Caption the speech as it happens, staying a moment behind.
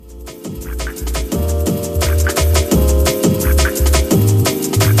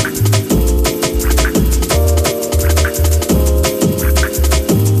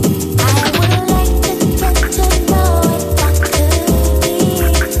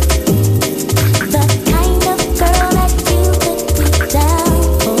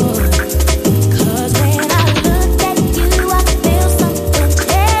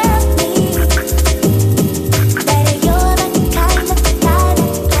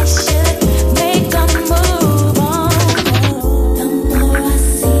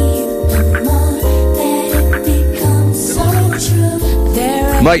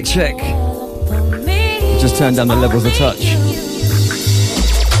Mic check. Just turn down the levels a touch.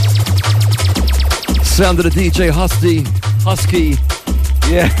 Sound of the DJ Huski.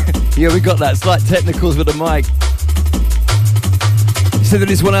 Yeah, we got that. Slight technicals with the mic. Sending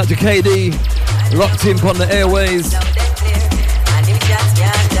this one out to KD. Locked in on the airways.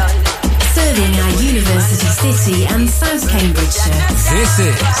 Serving our University City and South Cambridgeshire. This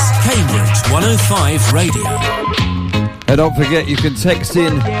is Cambridge 105 Radio. And don't forget, you can text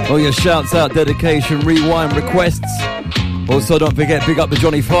in all your shouts out, dedication, rewind requests. Also, don't forget, big up the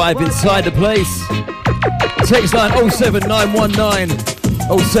Johnny 5 inside the place. Text line 07919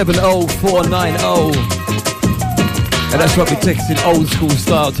 070490. And that's what we're texting old school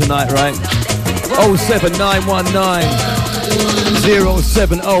style tonight, right? 07919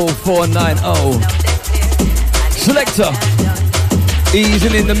 070490. Selector,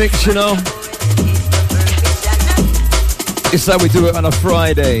 easing in the mix, you know. It's how we do it on a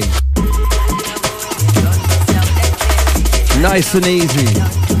Friday. Nice and easy.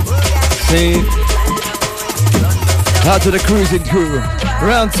 See? Out to the cruising crew.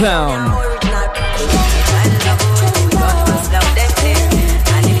 Round town.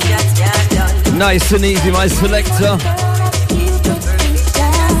 Nice and easy, my selector.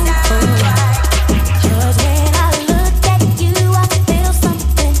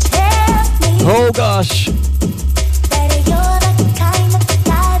 Oh gosh.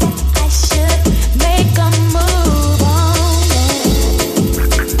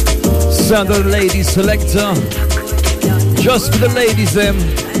 Sound of the ladies selector. Just for the ladies, them.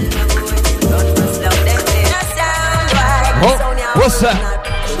 Oh, what's that?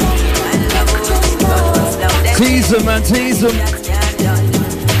 Tease 'em, man, tease 'em.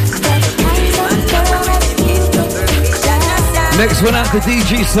 Next one out to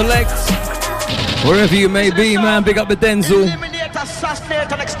DG Select. Wherever you may be, man, big up the Denzel.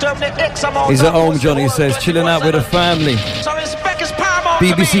 He's at home, Johnny says, chilling out with the family.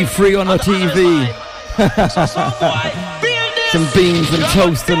 BBC Free on the TV. Some beans and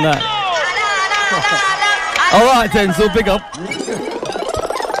toast and that. Alright, Denzel, big up.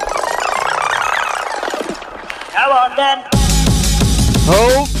 Come on, then.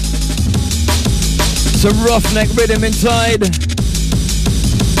 Oh, some roughneck rhythm inside.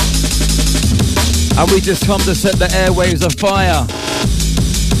 And we just come to set the airwaves afire.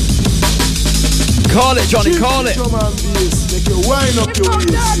 Call it, Johnny, call it.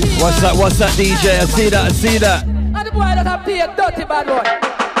 What's that, DJ? I see that. And the boy that have played dirty bad boy.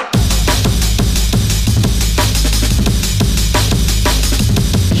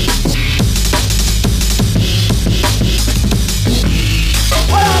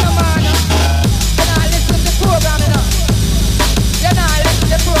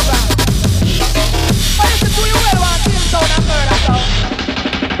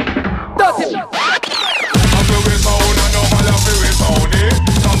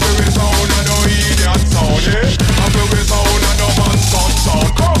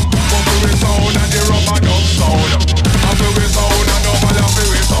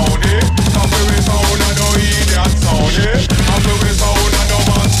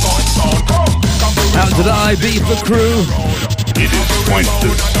 Out to the IB for crew. It is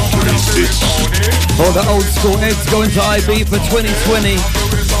pointless to resist. All the old school heads going to IB for 2020.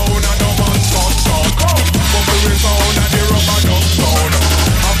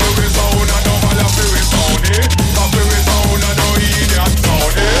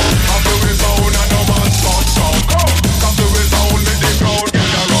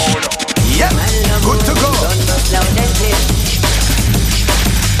 Yeah, good to go.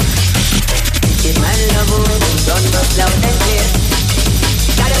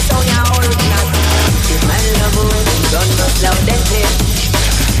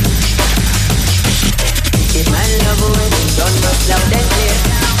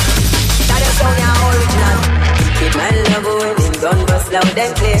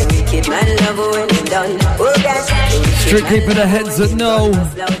 Strictly for the heads that know.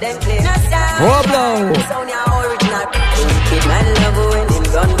 Woblo.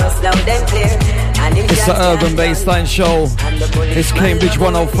 It's the Urban Bassline Show. It's Cambridge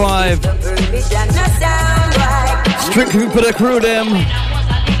 105. Strictly for the crew, them.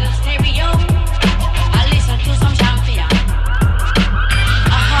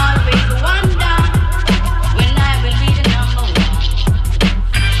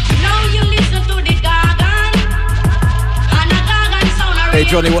 Hey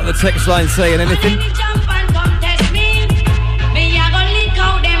Johnny, what the text line saying? Anything?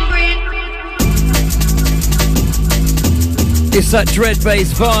 It's that dread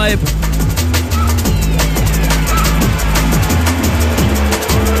bass vibe.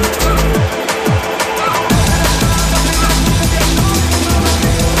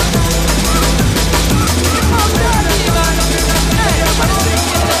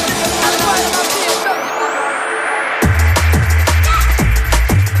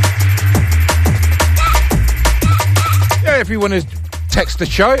 want to text the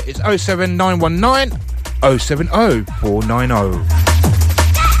show, it's 07919 070 490.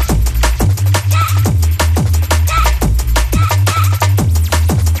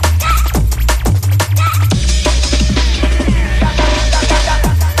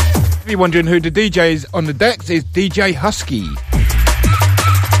 If you're wondering who the DJ is on the decks, is DJ Huski.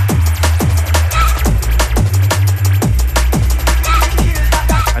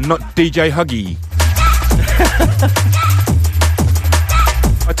 And not DJ Huggy.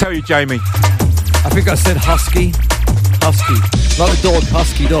 I tell you, Jamie. I think I said Husky. Husky. Like the dog,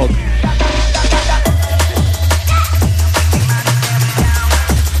 Husky dog.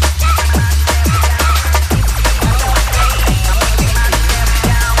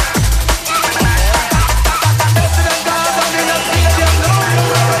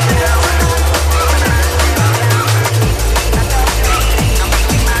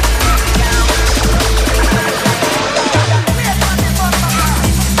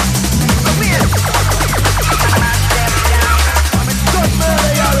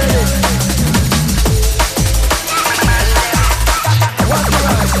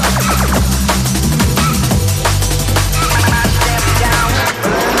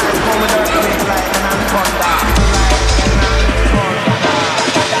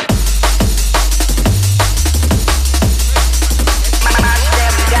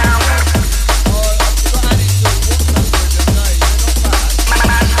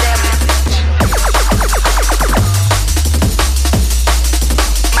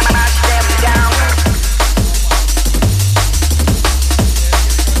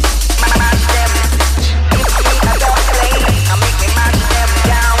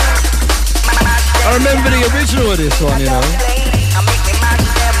 This one, you know. I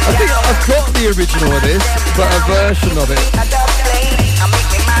think I've got the original of this, but a version of it.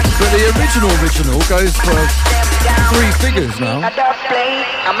 But the original goes for 3 figures now.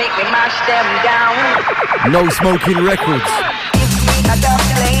 No Smoking Records.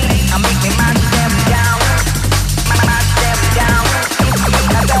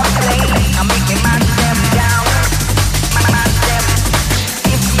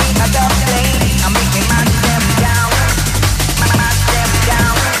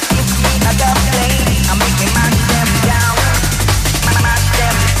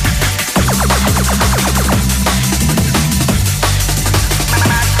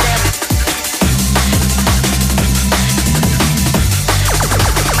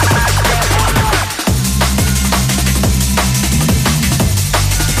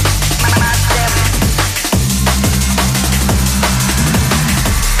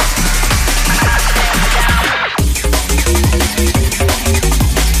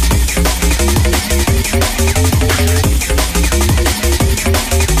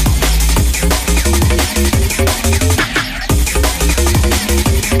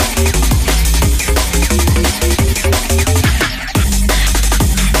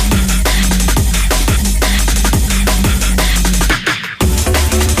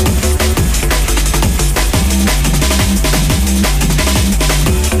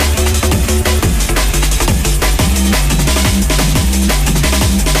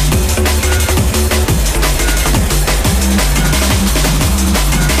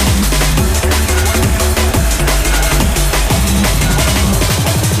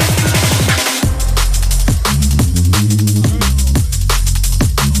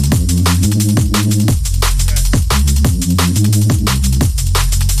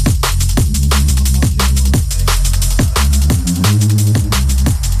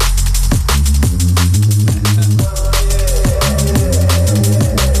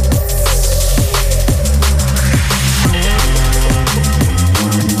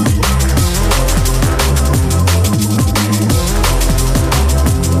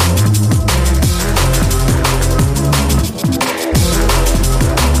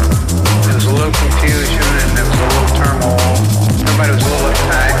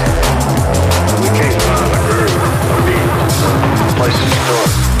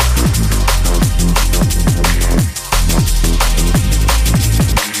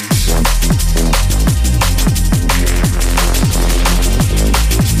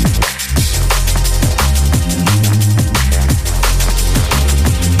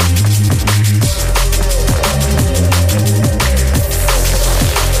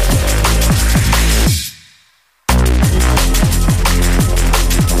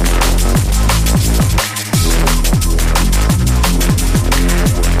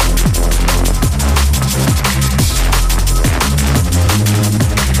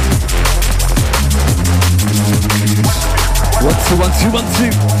 One, two, 1, 2.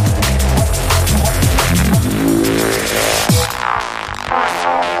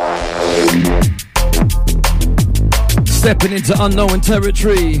 Stepping into unknown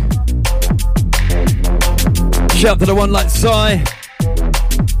territory. Shout to the one like Psy.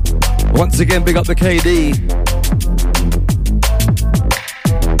 Once again, big up the KD.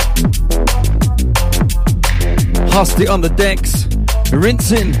 Huski on the decks.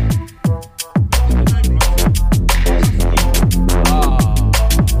 Rinsing.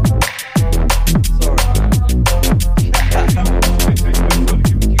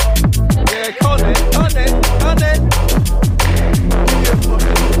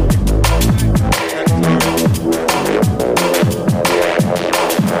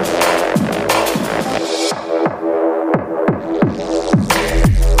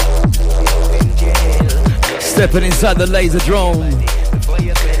 Stepping inside the laser drone.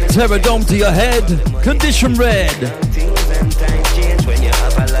 Terror dome to your head. Condition red.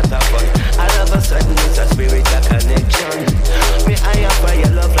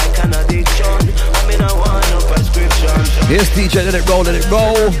 Here's DJ, let it roll, let it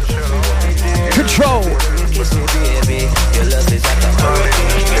roll. Control.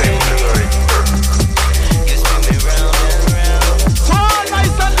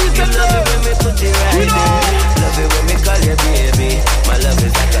 Love it when me call you baby. My love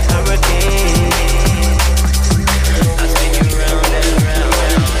is like a hurricane. I spin you round and round,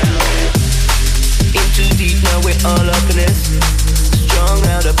 round, round. In too deep now we're all up in this. Strong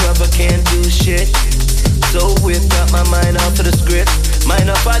out of rubber, can't do shit. So whip got my mind off of the script. Mind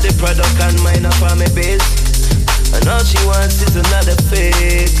up on the product and mind up on my biz. And all she wants is another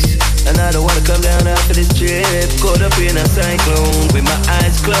fix. And I don't wanna come down after this trip. Caught up in a cyclone with my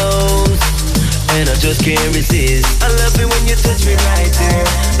eyes closed. And I just can't resist. I love it when you touch me right there.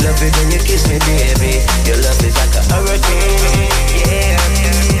 Love it when you kiss me, baby. Your love is like a hurricane. Yeah.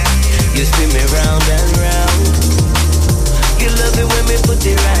 You spin me round and round. You love it when me put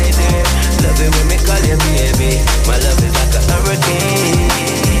it right there. Love it when me call you baby. My love is like a hurricane.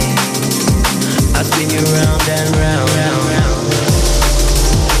 I spin you round and round, round, round.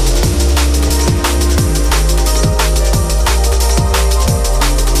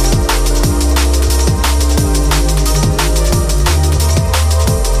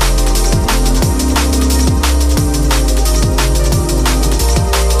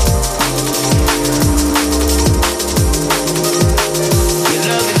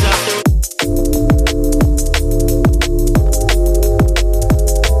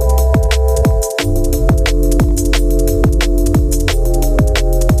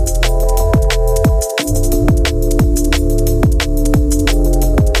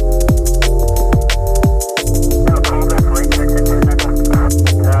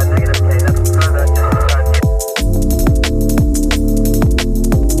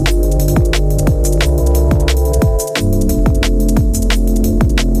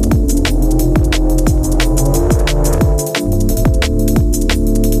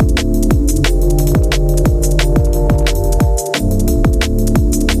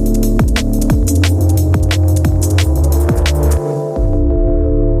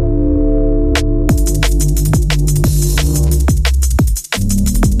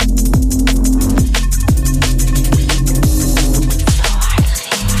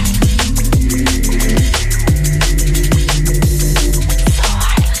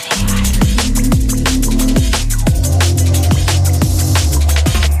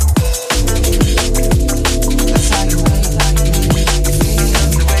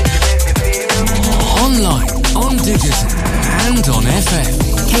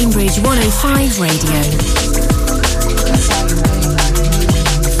 Cambridge 105 Radio.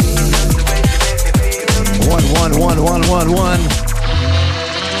 One.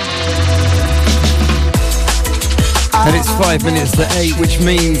 And it's 5 minutes to 8, which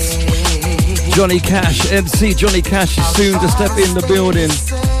means Johnny Kash, MC Johnny Kash is soon to step in the building.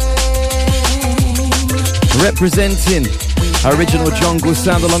 Representing original jungle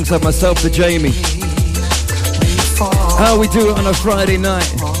sound alongside myself, the Jamie. How we do it on a Friday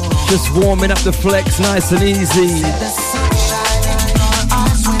night, just warming up the flex nice and easy.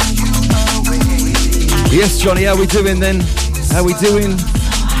 Yes, Johnny, how we doing then? How we doing?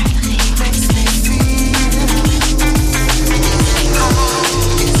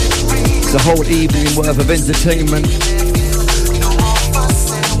 It's a whole evening worth of entertainment.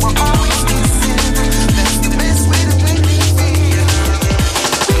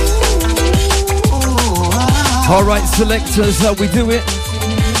 Alright, selectors, how we do it?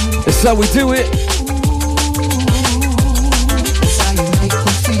 It's how we do it.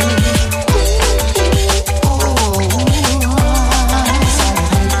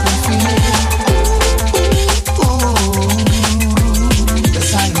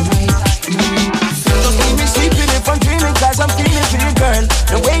 Sleeping if I'm dreaming.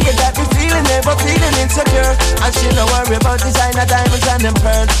 about designer diamonds and them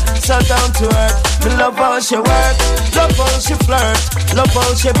pearls. So down to earth. Me love how she work, love how she flirt, love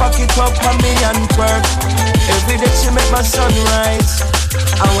how she back it up on me and twerk. Every day she make my sunrise,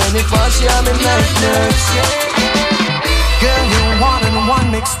 and when it falls she have me night nurse. Girl, you're 1 and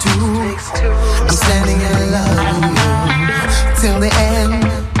 1 makes 2. I'm standing in love with you till the end.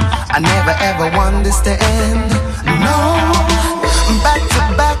 I never ever understand. No, back to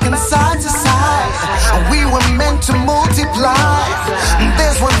back and side to side. We were meant to multiply.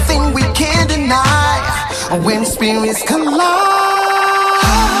 There's one thing we can't deny. When spirits collide,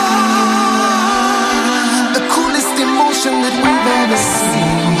 the coolest emotion that we've ever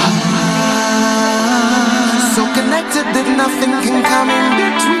seen. So connected that nothing can come in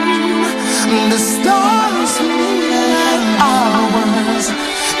between. The stars and ours.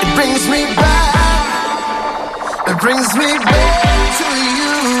 It brings me back. It brings me back to you.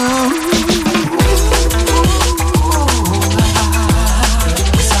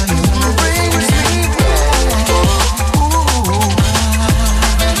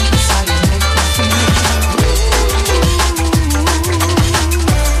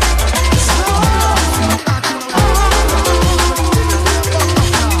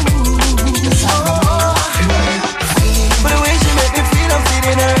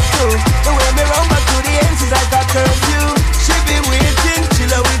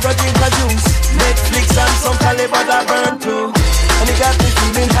 But I burn too, and it got me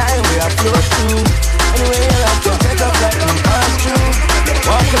feeling high where I float to. Anyway, I like to take up like me pass through.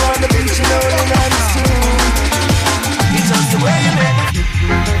 Walk around the beach and only nice too. It's just the way you make it.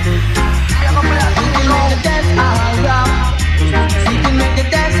 We can make the dance around. We can make the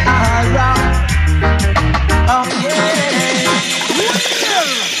dance around. Oh yeah.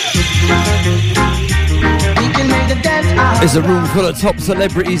 We can make the dance around. There's a room full of top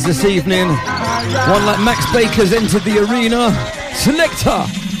celebrities this evening. One like Max Baker's entered the arena. Selector.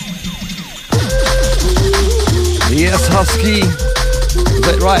 Yes, Huski. Is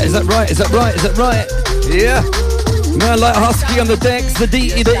that right? Is that right? Is that right? Is that right? Yeah. Man like Huski on the decks. The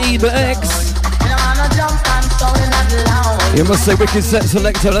D, the E, the X. You must say wicked set,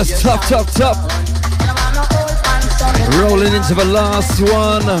 Selector. That's tough, tough, tough. Rolling into the last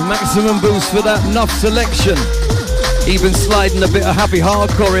one. Maximum boost for that Nuff selection. Even sliding a bit of happy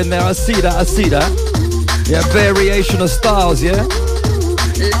hardcore in there. I see that, I see that. Yeah, variation of styles, yeah?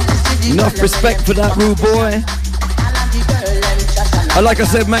 Enough respect for that rude boy. And like I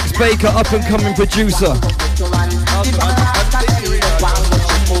said, Max Baker, up and coming producer.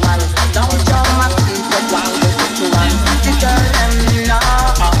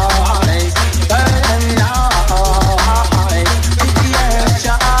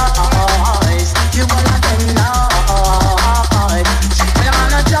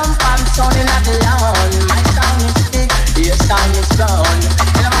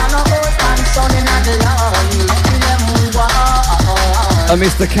 And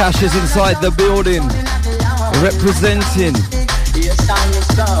Mr. Kash is inside the building, representing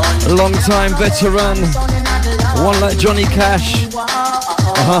a long-time veteran, one like Johnny Cash.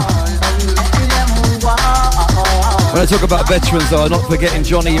 When I talk about veterans though, I'm not forgetting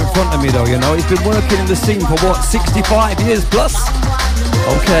Johnny in front of me though, you know. He's been working in the scene for what, 65 years plus?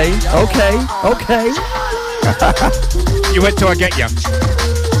 Okay. You wait till I get you.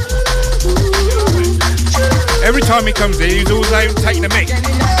 Every time he comes in, he's always taking a mic.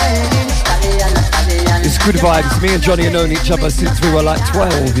 It's good vibes. Me and Johnny have known each other since we were like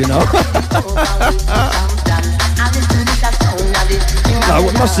 12, you know. No,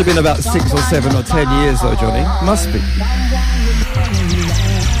 it must have been about 6 or 7 or 10 years though, Johnny. Must be.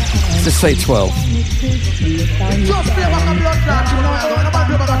 Just say 12.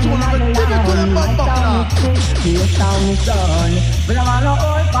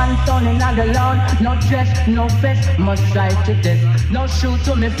 No dress, no vest, must ride to death. No shoe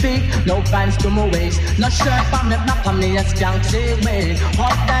to me feet, no pants to my waist. No shirt for me back on me, a skank say way.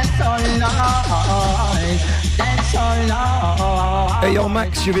 What that's all noise, that's all noise. Hey yo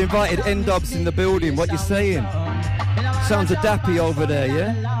Max, you've invited N-Dubs in the building, what you saying? Sounds a dappy over there,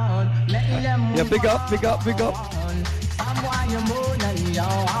 yeah? Yeah, big up, big up, big up.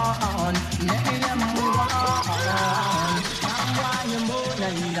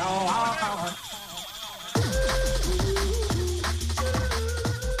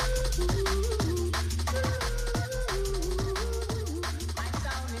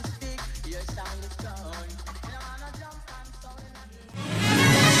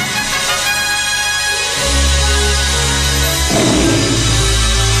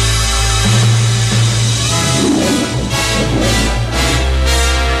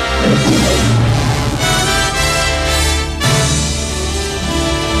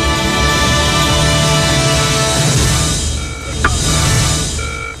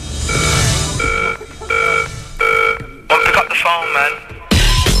 phone, man.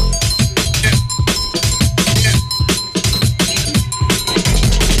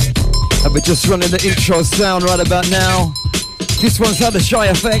 And we're just running the intro sound right about now. This one's had the Shy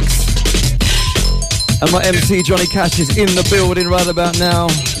Effects. And my MC Johnny Cash is in the building right about now.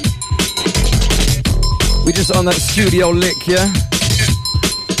 We just on that studio lick, yeah?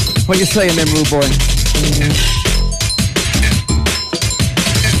 What you saying then, rude boy?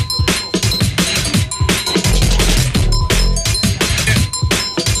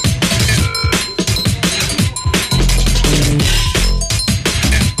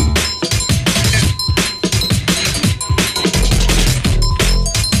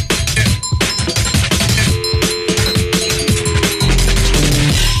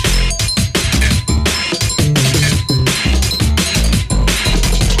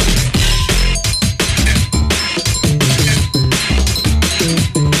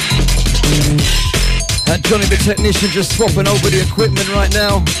 Johnny the technician just swapping over the equipment right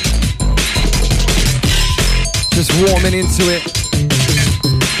now. Just warming into it.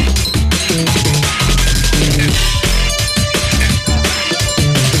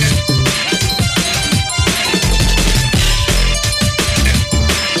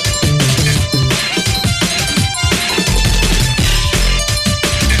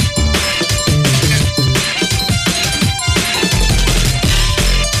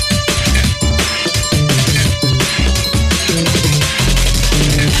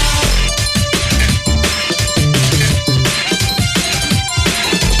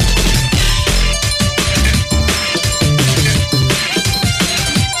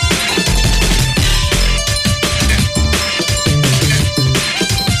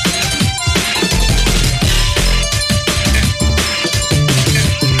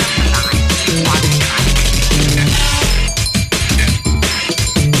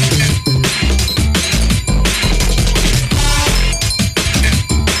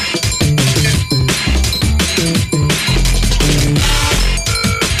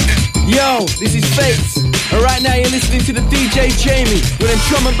 This is Fates, and right now you're listening to the DJ Jamie with them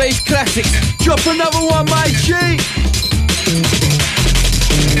drum and bass classics. Drop another one, my G!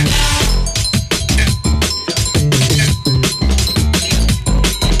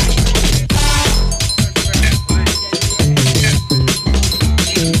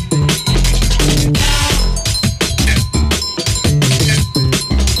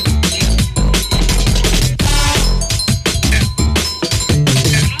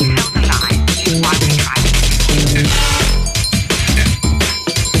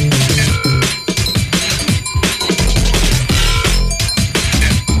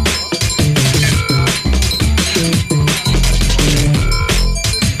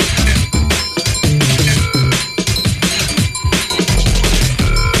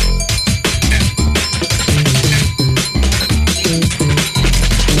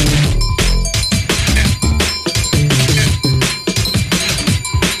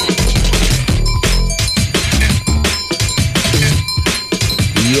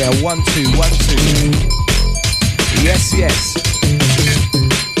 Yeah, 1 2 1 2. Yes, yes.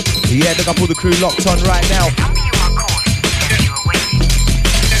 Yeah, big up all the crew locked on right now.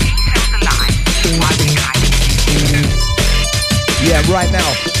 Yeah, right now,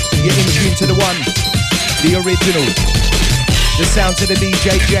 you're in tune to the one, the original, the sound to the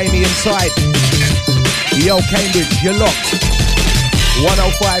DJ Jamie inside. Yo, Cambridge, you're locked.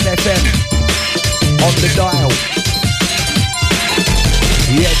 105 FM on the dial.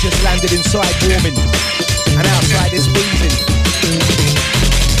 Yeah, just landed inside warming, and outside it's freezing.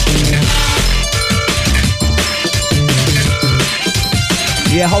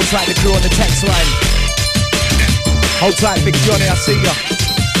 Yeah, hold tight the crew on the text line. Hold tight Big Johnny, I see ya.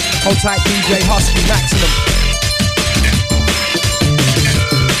 Hold tight DJ Huski, Maximum.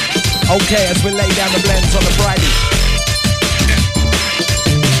 Okay, as we lay down the blends on the Friday.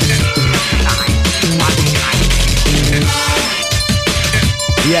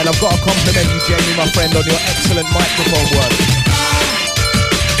 Yeah, and I've got to compliment you, Jamie, my friend, on your excellent microphone work.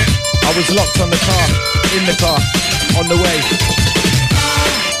 I was locked on the car, in the car, on the way.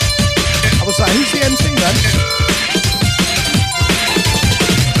 I was like, who's the MC, man?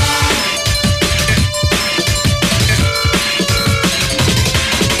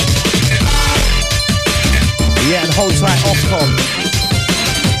 Yeah, and hold tight Ofcom.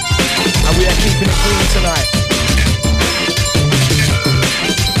 And we are keeping it clean tonight.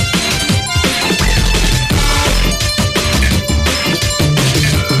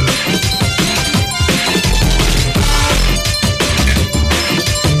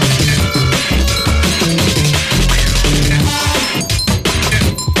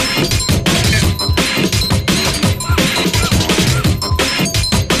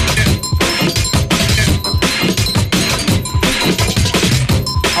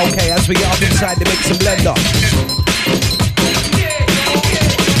 Kash inside the mix and blender.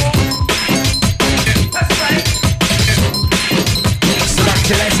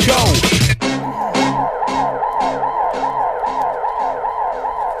 Selector, let's go.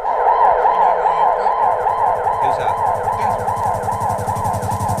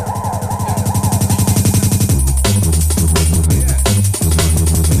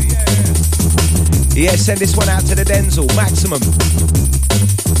 Yeah, send this one out to the Denzel, maximum.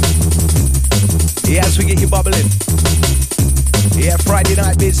 Yeah, as we get you bubbling. Yeah, Friday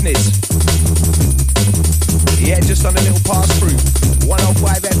night business. Yeah, just on a little pass through.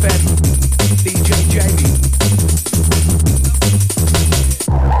 105 FM, DJ Jamie.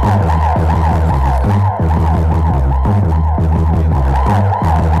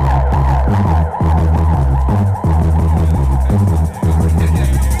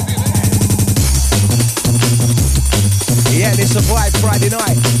 Yeah, this a vibe Friday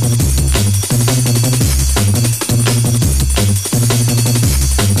night.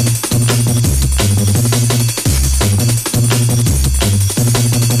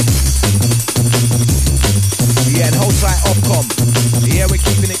 Yeah, and hold tight, Ofcom. Yeah, we're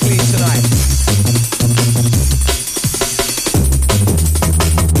keeping it clean tonight.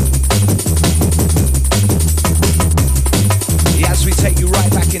 Yeah, as we take you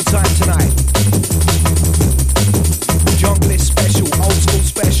right back in time tonight. Junglist special, old school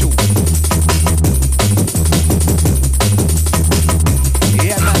special.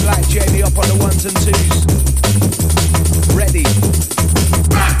 Yeah, man like Jamie up on the ones and twos. Ready.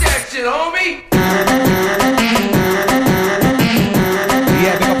 Rock that shit, homie!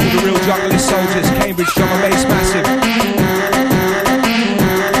 Yeah, big up all the real junglist soldiers. Cambridge drum and bass massive.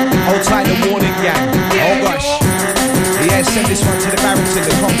 Hold tight the warning gang. Oh gosh. Yeah, send this one to the Barrington,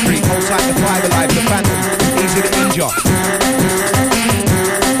 the concrete. Hold tight the Five Alive, the Phantom. Easy to injure.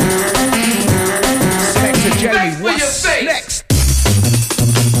 Selector Jamie, what's next?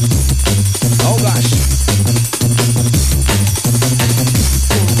 Oh gosh.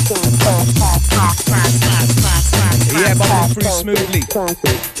 Yeah, bubbling through smoothly.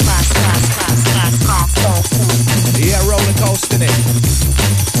 Yeah, roller coasting it.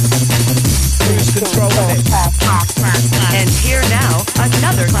 Cruise controlling it. And here now,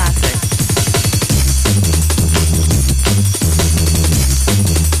 another classic.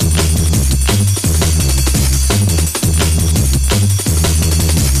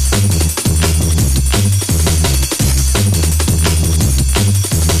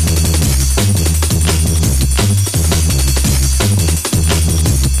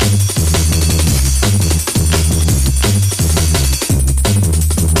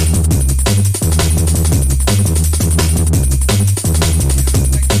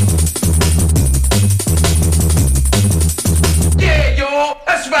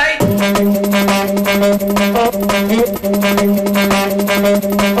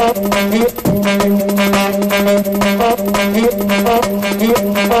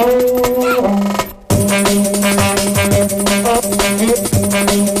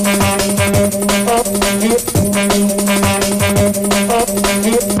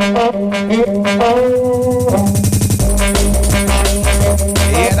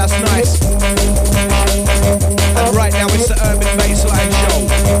 Yeah, that's nice. And right now it's the Urban Bassline Show.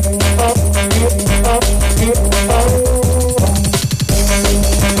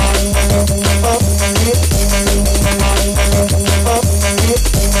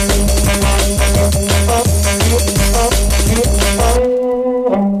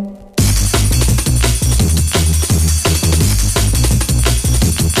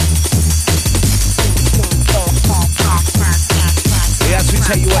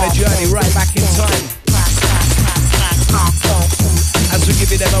 Take you on a journey right back in time as we give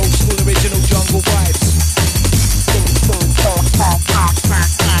you them old school original jungle vibes.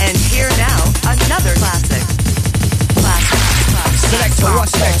 And here now, another classic. Selector,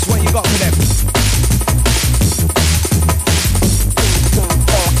 what's next? What you got for them?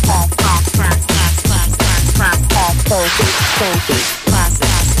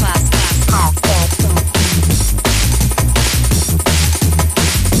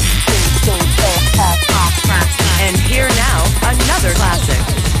 And here now, another classic.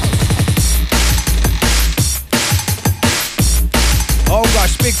 Oh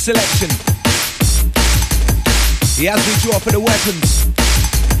gosh, big selection. Yeah, as we draw for the weapons.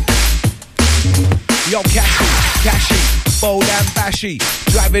 Yo, Cashy, bold and bashy.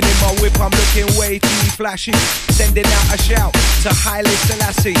 Driving in my whip, I'm looking way too flashy. Sending out a shout to Haile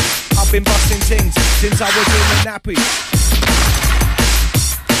Selassie. I've been busting things since I was in the nappy.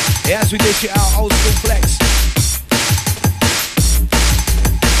 Yeah, as we dish it out, old school flex.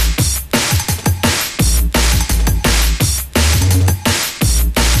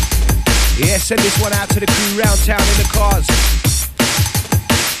 Yeah, send this one out to the crew round town in the cars.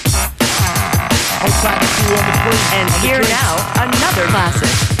 Outside the crew on the free. And here now, another classic.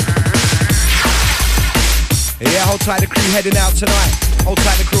 Yeah, hold tight the crew heading out tonight. Hold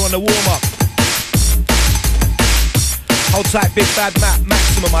tight the crew on the warm-up. Hold tight Big Bad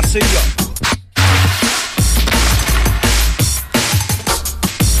Maximum, I see ya.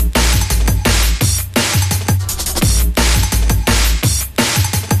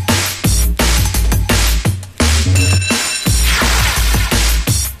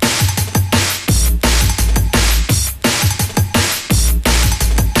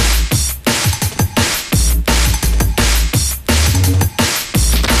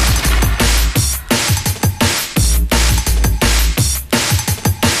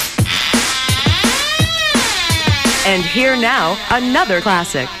 And here now, another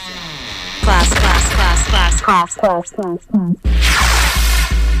classic. Class.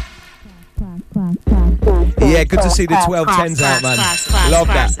 Yeah, good to see the 1210s out, man. Love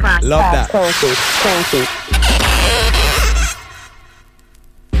that. Love that.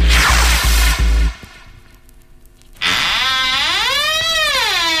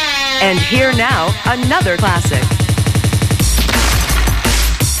 And here now, another classic.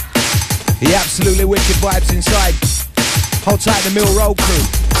 Yeah, absolutely wicked vibes inside. Hold tight the Mill Road crew.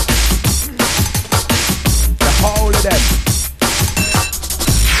 The whole of them.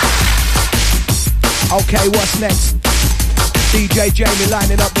 Okay, what's next? DJ Jamie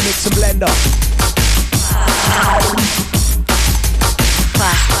lining up the mix and blender.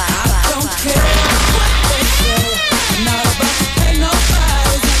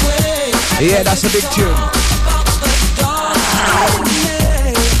 Yeah, that's a big tune.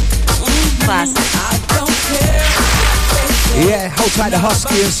 Classic. Yeah, hold tight the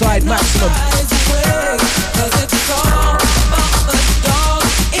Huski inside Maximum.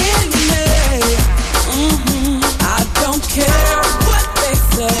 I don't care what they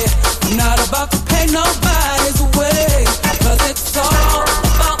say. I'm not about to pay nobody's way. Cause it's all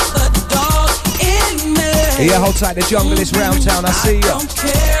about the dog in me. Yeah, hold tight the Junglist round town, I see ya. I don't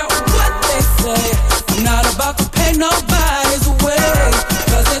care what they say. I'm not about to pay nobody's way.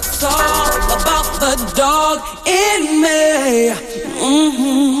 Cause it's all about the dog in me.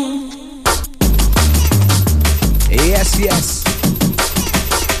 Yes, yes.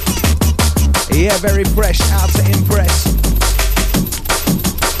 Yeah, very fresh, out to impress.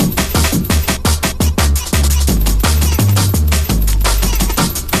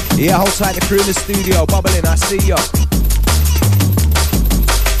 Yeah, hold tight the crew in the studio, bubbling, I see ya.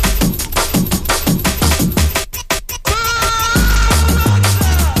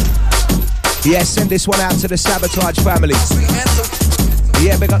 Yeah, send this one out to the Sabotage family.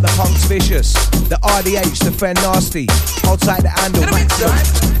 Yeah, big up the Punks Vicious, the RDH, the Fen Nasty. Hold tight the Handle, Maximum.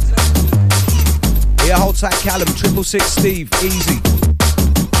 Yeah, hold tight Callum, 666 Steve, easy.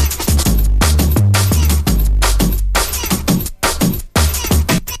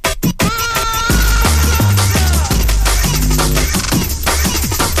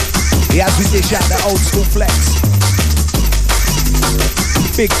 Yeah, as we dish out the old school flex.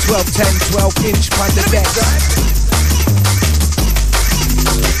 Big 1210, 12-inch under decks.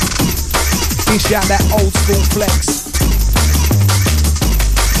 Dish out that old school flex.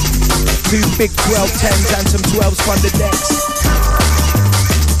 Two big 1210s and some 12s funded decks.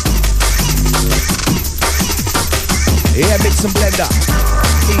 Yeah, mix and blender.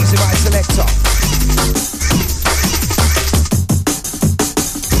 Easy my selector.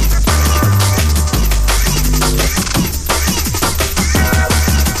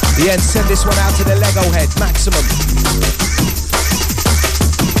 Yeah, and send this one out to the Lego head, Maximum.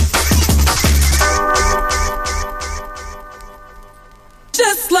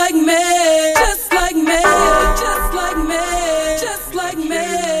 Just like me, just like me, just like me, just like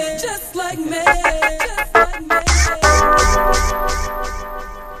me, just like me, just like me.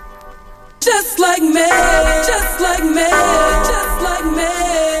 Just like me, just like me, just like me,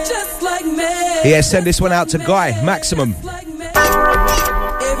 just like me. Yeah, send this one out to Guy, Maximum.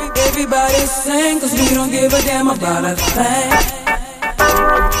 Everybody sing, cause we don't give a damn about a thing.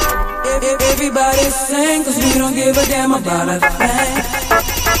 Everybody sing, cause we don't give a damn about a thing.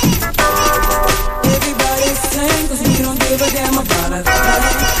 Everybody sing, cause we don't give a damn about a thing.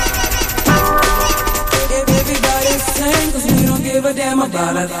 Everybody sing, cause we don't give a damn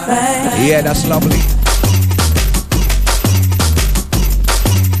about a thing. Yeah, that's lovely.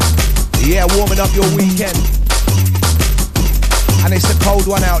 Yeah, warming up your weekend. And it's a cold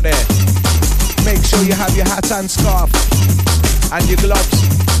one out there. Make sure you have your hat and scarf and your gloves.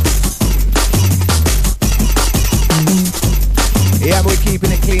 Yeah, we're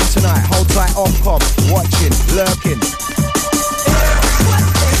keeping it clean tonight. Hold tight, Ofcom, watching, lurking.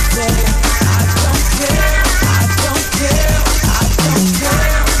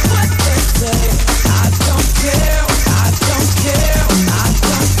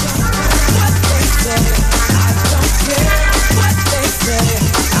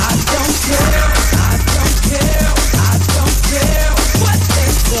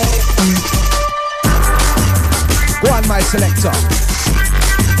 Go on, my selector.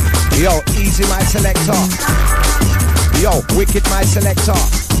 Yo, easy, my selector. Yo, wicked, my selector.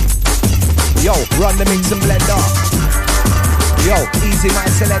 Yo, run the mix and blender. Yo, easy, my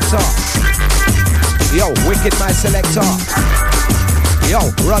selector. Yo, wicked, my selector. Yo,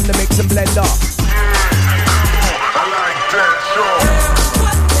 run the mix and blender.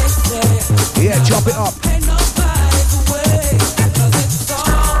 Yeah, chop it up.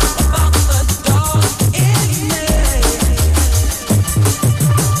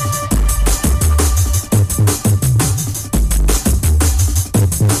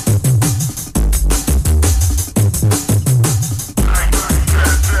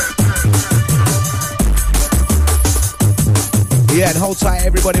 Yeah, and hold tight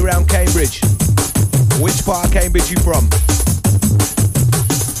everybody around Cambridge. Which part of Cambridge you from?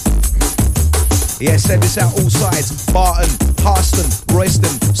 Yeah, send this out all sides. Barton, Harston,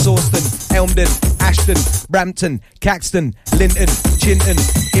 Royston, Sawston, Elmden, Ashton, Brampton, Caxton, Linton, Chinton,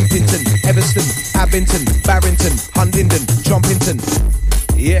 Impington, Everston, Abington, Barrington, Huntingdon, Trumpington.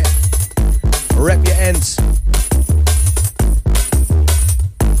 Yeah, rep your ends.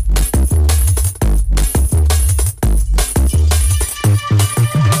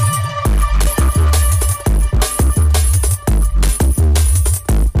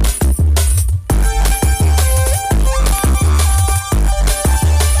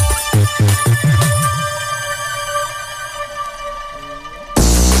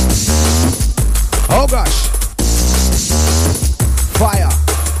 Oh gosh. Fire.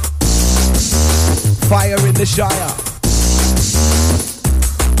 Fire in the Shire.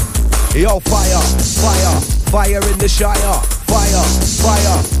 Yo, fire, fire, fire in the Shire. Fire,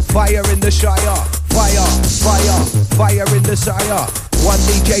 fire, fire in the Shire. Fire, fire, fire in the Shire. One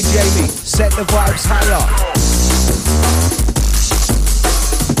DJ Jamie, set the vibes higher.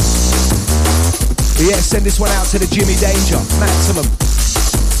 Yeah, send this one out to the Jimmy Danger, maximum.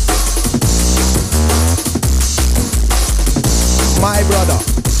 My brother.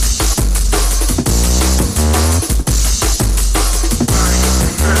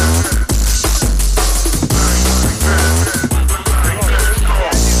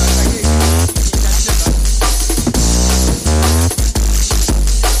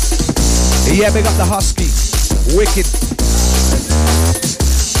 Yeah, big up the Huski. Wicked.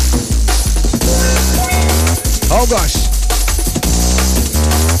 Oh gosh.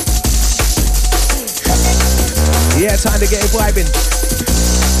 Yeah, time to get it vibing.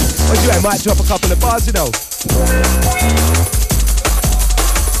 What do you? I might drop a couple of bars, you know.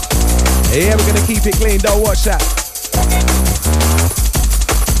 Yeah, we're gonna keep it clean. Don't watch that.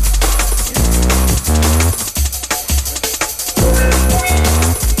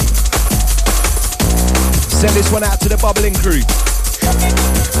 Send this one out to the bubbling crew.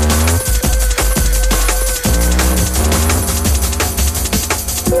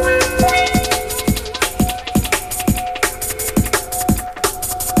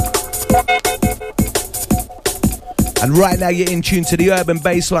 And right now you're in tune to the Urban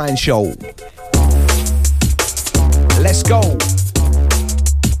Bassline Show. Let's go.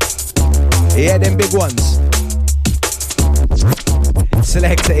 Yeah, them big ones.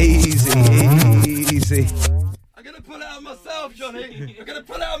 Select easy, easy. I'm gonna pull out myself, Johnny. I'm gonna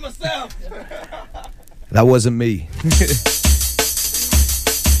pull out myself. That wasn't me.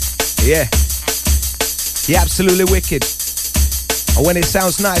 Yeah. Yeah, absolutely wicked. And when it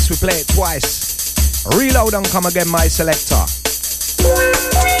sounds nice, we play it twice. Reload and come again, my selector.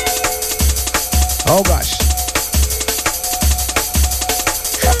 Oh gosh.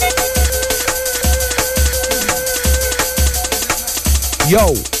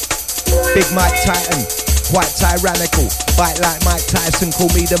 Yo, Big Mike Titan, quite tyrannical. Bite like Mike Tyson, call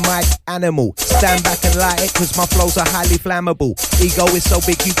me the Mike Animal. Stand back and light it, cause my flows are highly flammable. Ego is so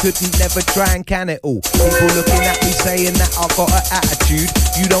big you couldn't never try and can it all. People looking at me saying that I've got an attitude.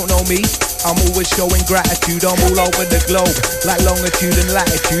 You don't know me, I'm always showing gratitude. I'm all over the globe, like longitude and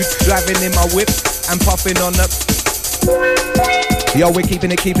latitude. Driving in my whip and puffing on the... Yo, we're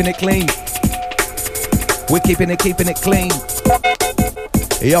keeping it clean. We're keeping it clean.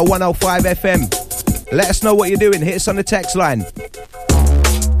 Yo, 105 FM. Let us know what you're doing. Hit us on the text line.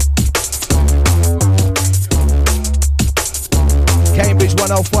 Cambridge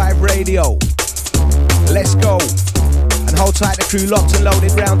 105 Radio. Let's go. And hold tight, the crew locked and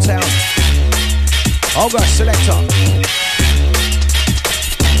loaded round town. Oh gosh, selector.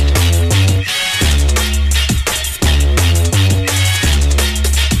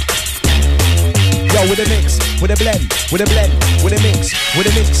 Yo, with a mix, with a blend, with a blend, with a mix, with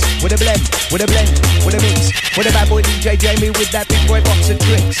a mix, with a blend, with a blend, with a mix, with a bad boy DJ Jamie with that big boy box of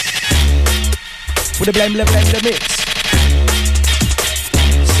tricks. With a blend, the mix.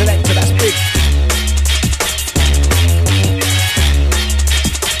 Selector, that's big.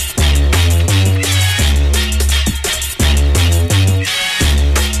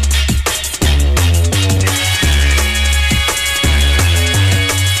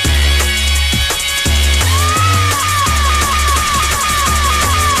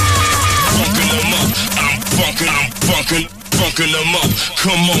 Funkin' them up,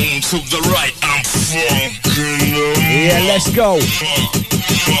 come on to the right, I'm funkin' them up. Yeah, let's go.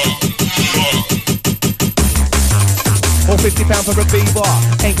 £450 for a B-bar.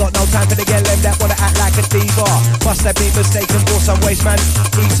 Ain't got no time for the girl that wanna act like a diva. Must have been mistaken for some waste man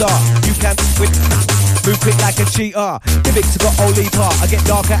eater. You can move quick like a cheater. Lyrics got only part. I get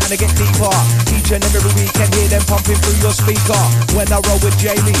darker and I get deeper. Each and every weekend hear them pumping through your speaker. When I roll with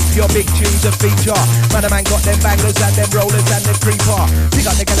Jamie, your big tunes a feature. Man, a man got them bangers and them rollers and them creeper. Pick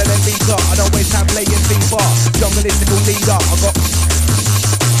up the girl and them beater. I don't waste time playing FIFA. Jungleistical leader. I got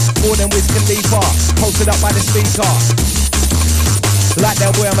more than Wiz Khalifa. Posted up by the speaker. Like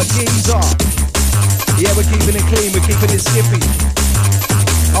that boy, I'm a geezer. Yeah, we're keeping it clean, we're keeping it skippy.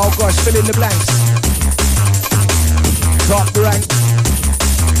 Oh gosh, fill in the blanks. Top rank.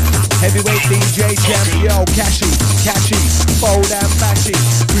 Heavyweight DJ champion, Kashi, bold and bashy.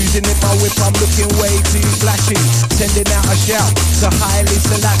 Cruising in my whip, I'm looking way too flashy. Sending out a shout to Haile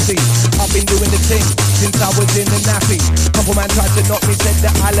Selassie. I've been doing the thing since I was in the nappy. Couple man tried to knock me, said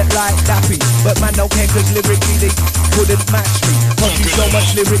that I look like Daffy. But man don't care cause lyrically they couldn't match me. Punching so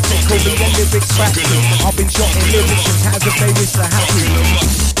much lyrics, they call me the lyrics factory. I've been shot in lyrics since Hands of Babies so happy.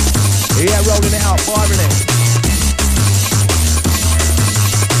 Yeah, rolling it out, firing it.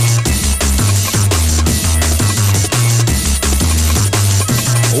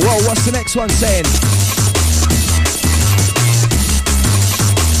 Whoa, what's the next one saying?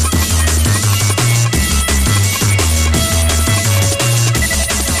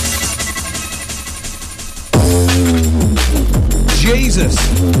 Jesus.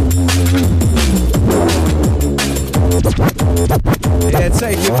 Yeah,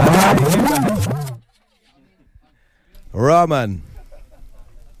 take it back. Rahman.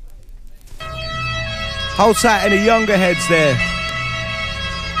 Hold tight any younger heads there.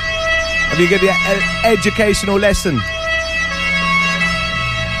 Have you give you an educational lesson?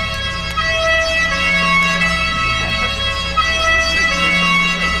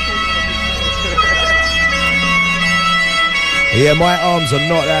 Yeah, my arms are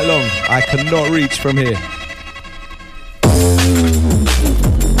not that long. I cannot reach from here.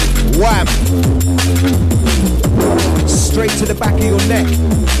 Wham! Straight to the back of your neck.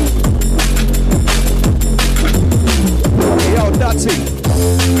 Yo, Dutty.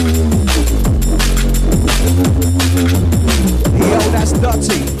 Yo, that's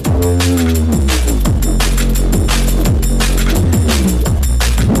Dutty.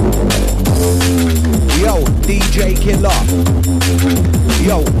 Yo, DJ Killer.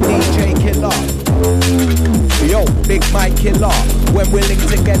 Yo, DJ Killer. Yo, Big Mike Killer. When we're linked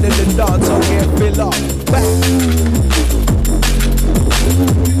together, the dance will get filler. Back.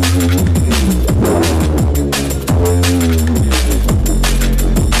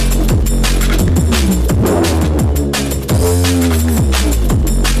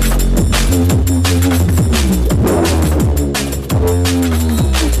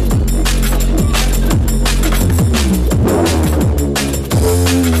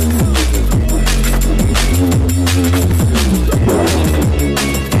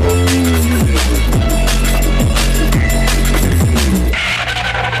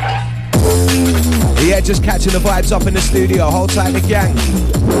 Just catching the vibes up in the studio. Hold tight the gang.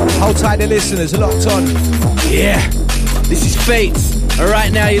 Hold tight the listeners. Locked on. Yeah. This is Fates.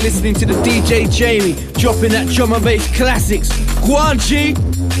 Alright, now you're listening to the DJ Jamie dropping that drum and bass classics. Guanchi.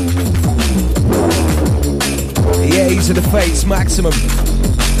 Yeah, these are the Fates maximum.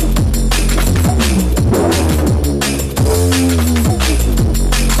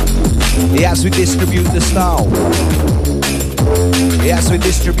 Yeah, as we distribute the style. Yeah, as we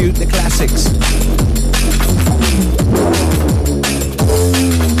distribute the classics.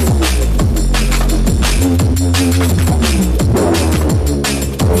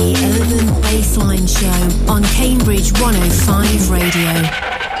 The Urban Bassline Show on Cambridge 105 Radio.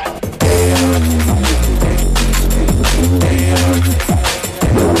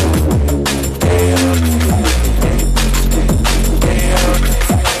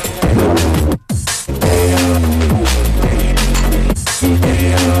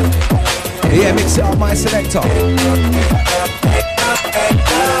 Yeah, mix it up, my selector.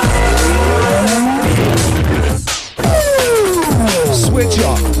 Switch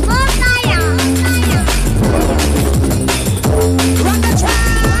up.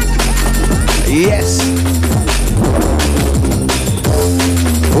 Yes.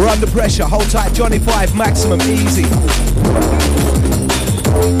 We're under pressure. Hold tight, Johnny 5, maximum, easy.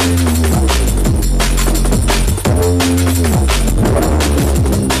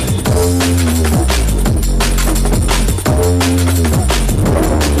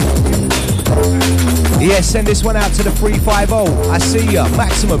 Yeah, send this one out to the 350. I see ya,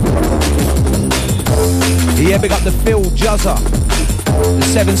 maximum. Yeah, big up the Phil Juzzer. The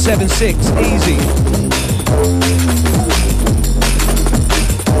 776, easy.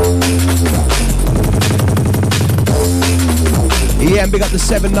 Yeah, and big up the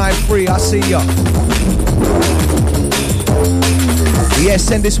 793, I see ya. Yeah,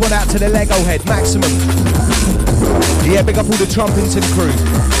 send this one out to the Lego Head, maximum. Yeah, big up all the Trumpington crew.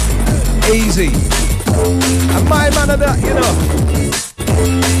 Easy. And my man of that, you know.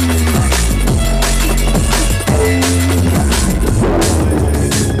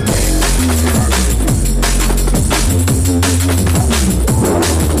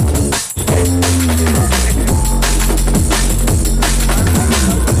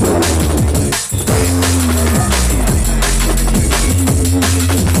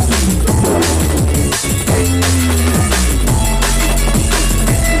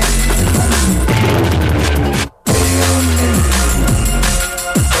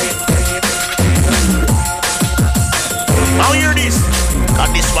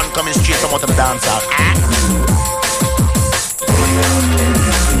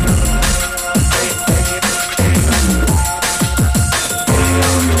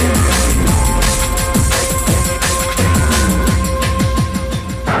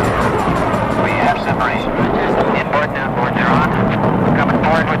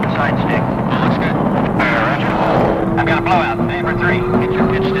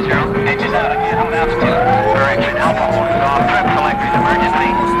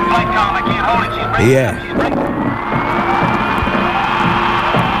 Yeah.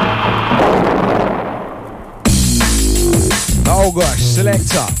 Oh gosh,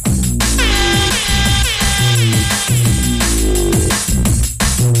 selector.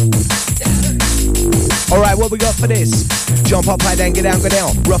 Alright, what we got for this? Jump up high, then get down, go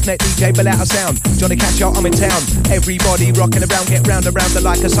down. Roughneck DJ, but out of sound. Johnny Cash out, I'm in town. Everybody rocking around, get round around the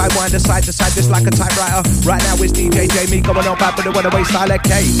like a sidewinder, side to side, just like a typewriter. Right now it's DJ Jamie going on back with the runaway style of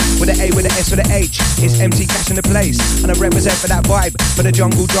K. With an A, with an S, with an H. It's MC Cash in the place. And I represent for that vibe, for the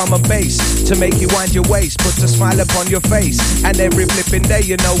jungle drum and bass. To make you wind your waist, put a smile upon your face. And every flipping day,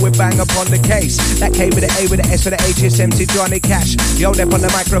 you know we bang upon the case. That K with an A, with an S, with an H, it's MC Johnny Cash. Yo, up on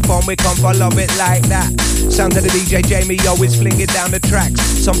the microphone, we come follow it like that. Sound of the DJ Jamie, yo, is flinging down the tracks.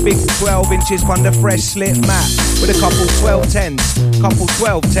 Some big 12 inches on the fresh slip mat. With a couple 12-10s, couple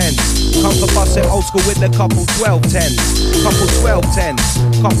 12-10s. Come for busting old school with a couple 12-10s. Couple 12-10s,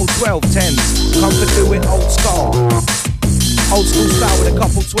 couple 12-10s. Come for do it old school. Old school style with a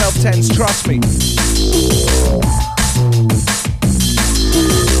couple 12-10s, trust me.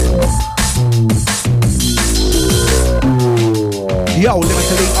 Yo,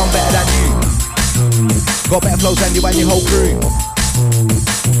 lyrically, I'm better than you. Got better flows than you and your whole crew.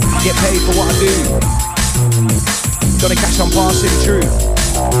 Get paid for what I do. Johnny Cash, I'm passing through.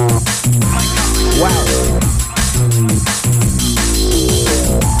 Wow.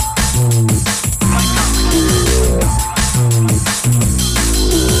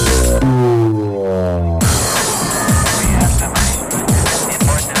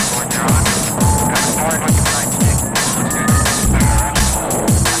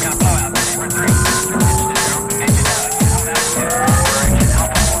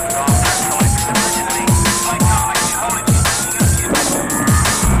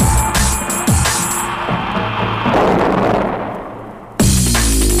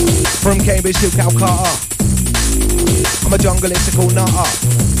 From Cambridge to Calcutta, I'm a jungle-istical nutter.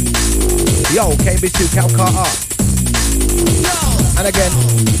 Yo, Cambridge to Calcutta. And again,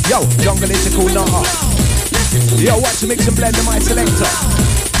 yo, jungle-istical nutter. Yo, watch the mix and blend of my selector.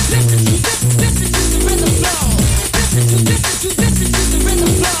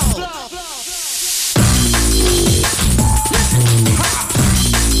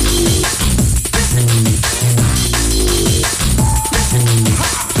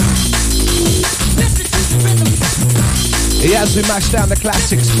 Yeah, as we mash down the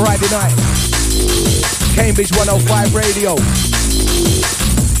classics Friday night. Cambridge 105 Radio.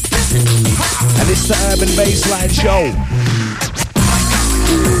 And it's the Urban Bassline Show.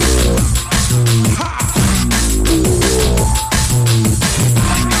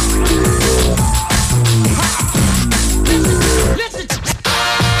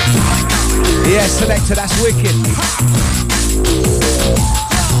 Yeah, selector, that's wicked.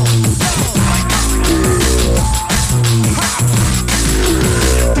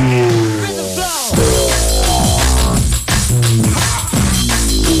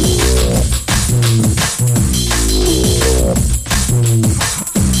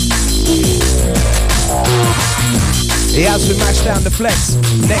 Yeah, as we mash down the flex,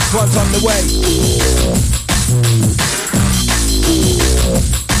 next one's on the way.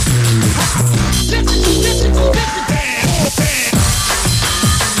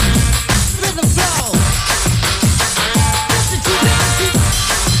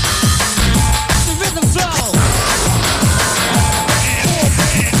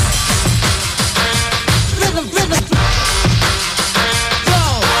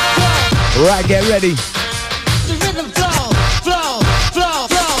 Right, get ready.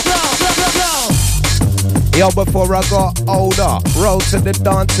 Yo, before I got older, rolled to the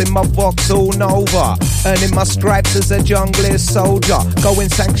dance in my Vauxhall Nova, earning my stripes as a junglist soldier, going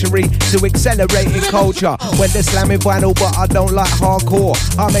sanctuary to accelerating culture. Went to slamming vinyl, but I don't like hardcore.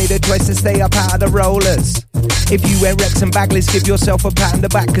 I made a choice to stay up out of the rollers. If you wear Rex and Bagley's, give yourself a pat on the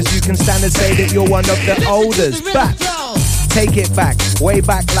back, cause you can stand and say that you're one of the oldest. Back, take it back, way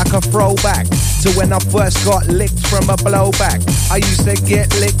back like a throwback to when I first got licked from a blowback. I used to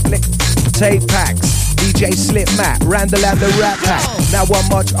get licked, tape packs. DJ Slip Matt, Randall and the Rat Pack. Now I'm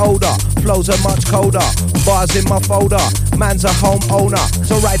much older, flows are much colder. Bars in my folder, man's a homeowner.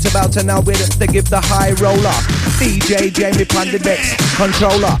 So right about to now we're to give the high roller. DJ Jamie Pandadex,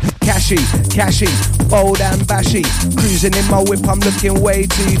 controller. Cashy, bold and bashy. Cruising in my whip, I'm looking way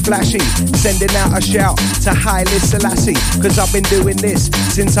too flashy. Sending out a shout to Haile Selassie, cause I've been doing this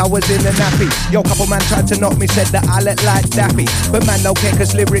since I was in the nappy. Yo, couple man tried to knock me, said that I look like Daffy. But man don't care,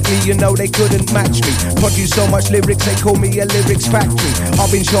 cause lyrically, you know they couldn't match me. Produce so much lyrics, they call me a lyrics factory.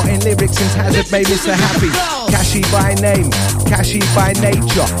 I've been shot in lyrics since Hazard made me so happy. Cashy by name, cashy by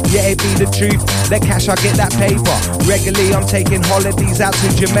nature. Yeah, it be the truth, that cash I get that paper. Regularly I'm taking holidays out to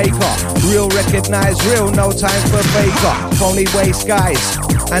Jamaica. Real recognize real, no time for faker. Phony waste guys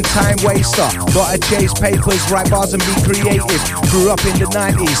and time waster. Gotta chase papers, write bars and be creative. Grew up in the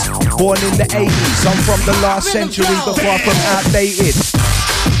 90s, born in the 80s. I'm from the last century, but far from outdated.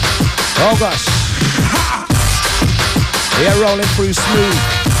 Oh gosh. Yeah, rolling through smooth.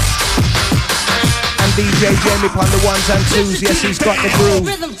 And DJ Jamie upon the ones and twos. Yes, he's got the groove.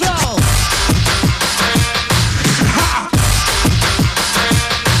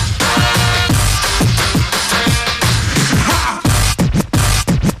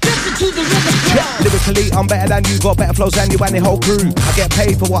 Lyrically, I'm better than you, got better flows than you and the whole crew. I get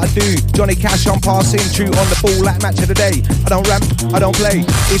paid for what I do. Johnny Cash, I'm passing true on the ball like match of the day. I don't ramp, I don't play.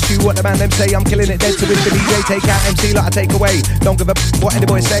 It's true what the man them say. I'm killing it dead to win the DJ. Take out MC like I take away. Don't give a what any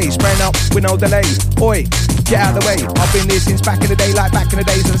boy say. Spraying up with no delay. Oi, get out of the way. I've been here since back in the day, like back in the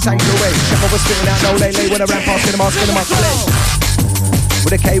days of the sanctuary. Shuffle was spitting out no lay. When I ran past in the mask, play.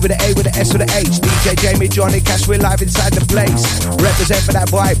 With a K, with a A, with a S, with a H. DJ Jamie, Johnny Cash, we're live inside the place. Represent for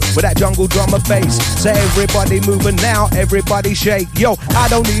that vibe, with that jungle drummer bass. So everybody moving now, everybody shake. Yo, I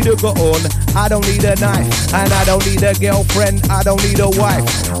don't need a gun, I don't need a knife, and I don't need a girlfriend, I don't need a wife.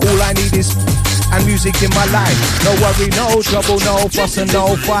 All I need is and music in my life. No worry, no trouble, no fuss and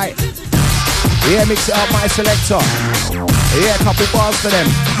no fight. Yeah, mix it up, my selector. Yeah, couple bars for them.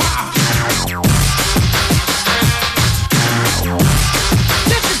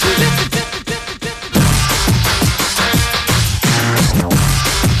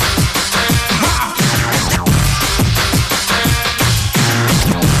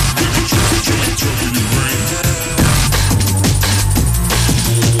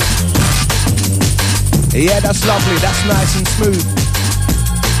 Yeah, that's lovely, that's nice and smooth.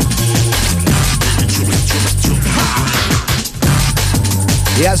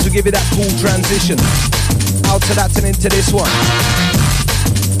 Yeah, as we give you that cool transition out to that and into this one.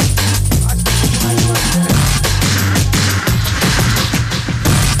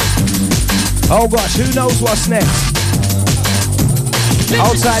 Oh gosh, who knows what's next?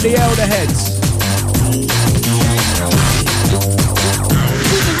 Outside the elder heads.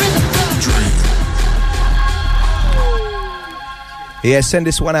 Yeah, send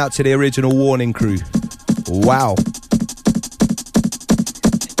this one out to the original Warning crew. Wow.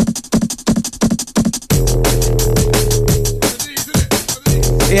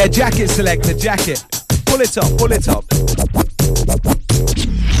 Yeah, jacket selector, jacket. Pull it up, pull it up.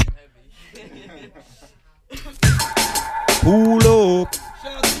 Pull up.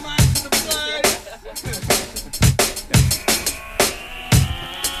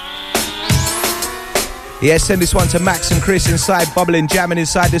 Yeah, send this one to Max and Chris inside, bubbling, jamming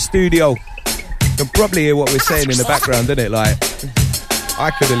inside the studio. You can probably hear what we're saying in the background, isn't it? Like,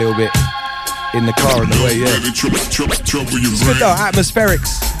 I could a little bit in the car on the way, yeah. It's good though,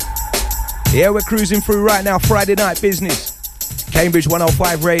 atmospherics. Yeah, we're cruising through right now, Friday night business. Cambridge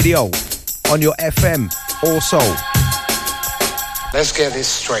 105 Radio on your FM also. Let's get this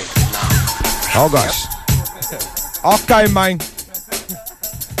straight now. Oh gosh. Okay, man.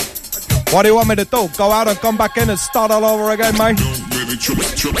 What do you want me to do? Go out and come back in and start all over again, man?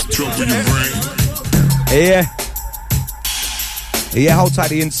 Yeah. Yeah, hold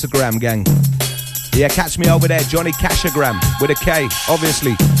tight the Instagram, gang. Yeah, catch me over there, Johnny Cashagram with a K,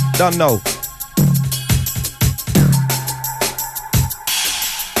 obviously. Don't know.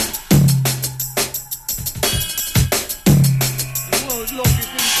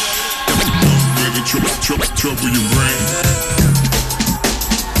 Trouble your brain.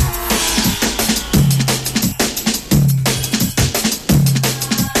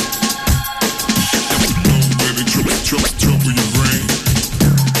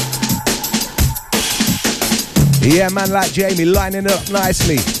 Yeah, man like Jamie lining it up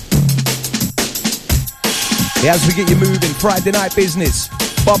nicely. Yeah, as we get you moving, Friday night business,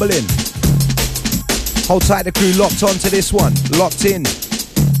 bubbling. Hold tight, the crew locked on to this one, locked in.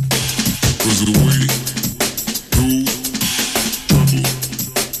 Cause of the way, through, trouble,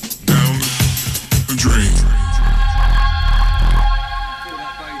 down the drain.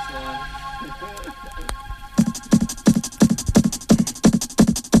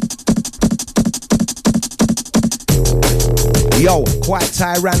 Yo, quite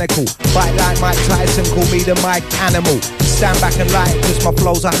tyrannical. Fight like Mike Tyson, call me the mic animal. Stand back and lie, cause my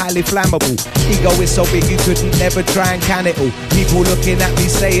flows are highly flammable. Ego is so big you couldn't never try and can it all. People looking at me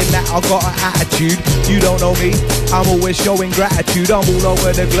saying that I got an attitude. You don't know me, I'm always showing gratitude. I'm all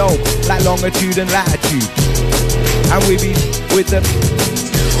over the globe, like longitude and latitude. And we be with them,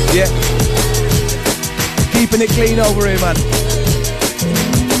 yeah. Keeping it clean over here, man.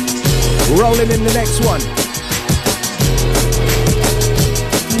 Rolling in the next one.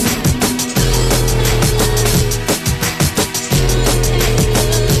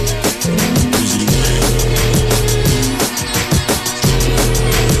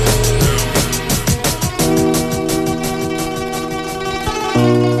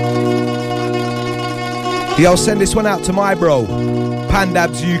 Yo, send this one out to my bro,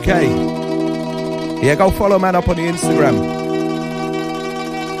 Pandabs UK. Yeah, go follow man up on the Instagram.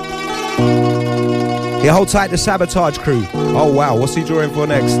 Yeah, hold tight the Sabotage crew. Oh wow, what's he drawing for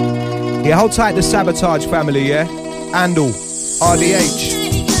next? Yeah, hold tight the Sabotage family, yeah? Andal,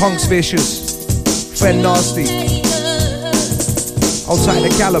 RDH, Punks Vicious, Fen Nasty. Hold tight the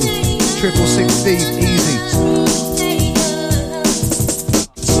Callum, 666, easy.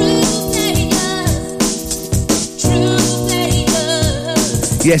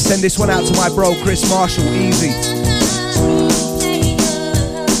 Yeah, send this one out to my bro, Chris Marshall, easy.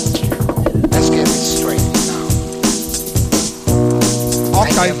 Let's get it straight now.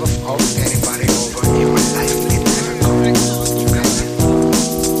 Okay. I never fucked anybody over in my life.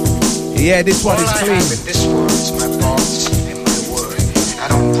 Yeah, this one is All I clean. have in this world is my thoughts and my word. I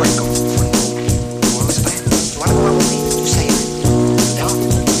don't break them for no. You understand? What do I want to say?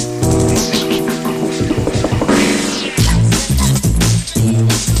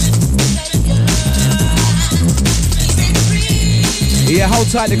 Yeah, hold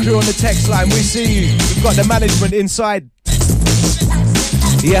tight the crew on the text line. We see you. We've got the management inside.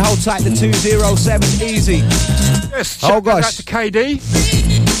 Yeah, hold tight the 207. Easy. Yes, oh gosh. Out to KD.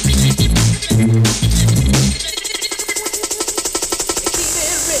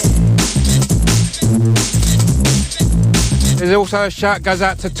 There's also a shout goes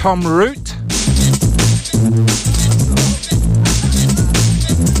out to Tom Root.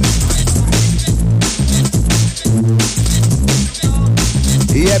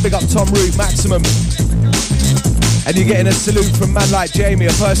 Yeah, big up Tom Root, maximum. And you're getting a salute from man like Jamie,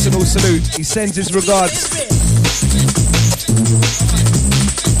 a personal salute. He sends his regards.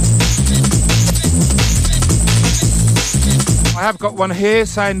 I have got one here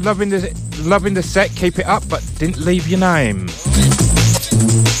saying loving the set, keep it up, but didn't leave your name.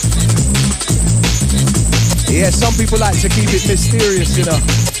 Yeah, some people like to keep it mysterious, you know.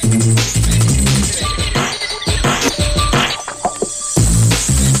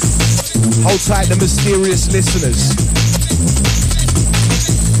 Hold tight the mysterious listeners.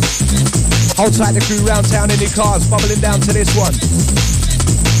 Hold tight, the crew round town in your cars, bubbling down to this one.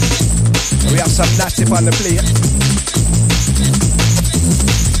 We have some native on the plate.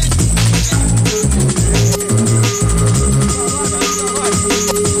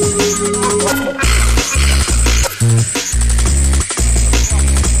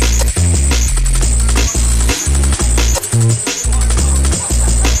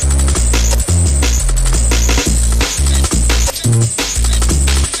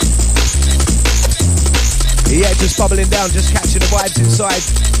 Yeah, just bubbling down, just catching the vibes inside.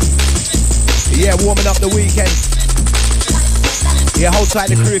 Yeah, warming up the weekend. Yeah, hold tight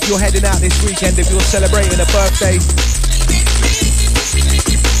the crew if you're heading out this weekend, if you're celebrating a birthday.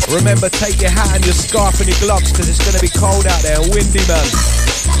 Remember, take your hat and your scarf and your gloves, because it's going to be cold out there and windy, man.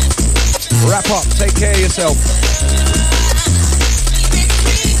 Wrap up, take care of yourself.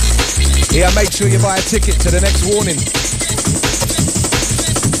 Yeah, make sure you buy a ticket to the next warning.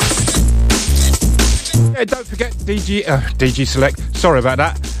 Yeah, don't forget DG Select. Sorry about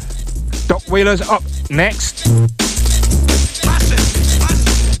that. Doc Wheeler's up next.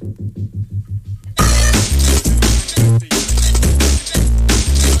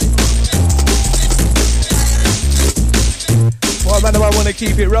 Well, man, I want to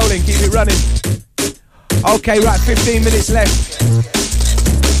keep it rolling, keep it running. Okay, right, 15 minutes left.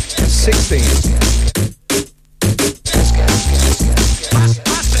 16.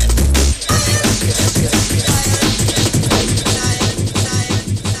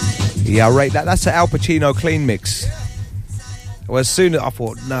 Yeah, I rate that. That's an Al Pacino clean mix. Well, as soon as I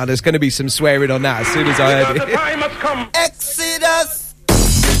thought, nah, there's going to be some swearing on that as soon as I heard it. The time has come. Exodus.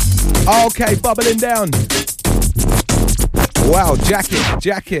 Okay, bubbling down. Wow,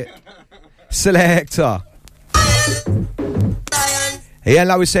 jacket. Selector. Yeah,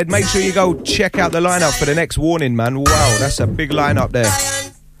 like we said, make sure you go check out the lineup for the next warning, man. Wow, that's a big lineup there.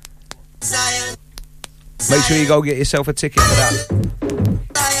 Make sure you go get yourself a ticket for that.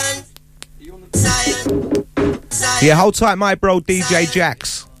 Yeah, hold tight, my bro, DJ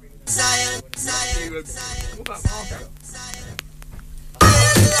Jax.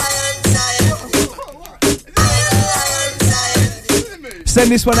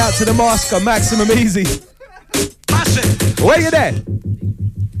 Send this one out to the masker, Maximum Easy. Where you there?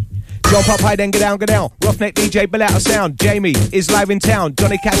 Jump up high, then get down, go down. Roughneck DJ, bill out of sound. Jamie is live in town.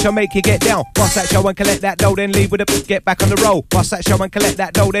 Johnny Cash, I'll make you get down. Bust that show and collect that dough, then leave with a get back on the road. Bust that show and collect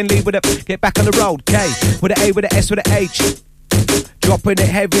that dough, then leave with a get back on the road. K with an A, with an S, with an H. Dropping it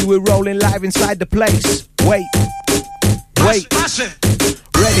heavy, we're rolling live inside the place. Wait.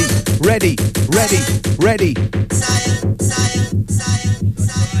 Ready.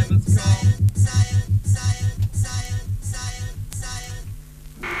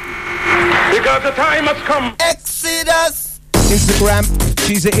 Because the time has come. Exodus. Instagram,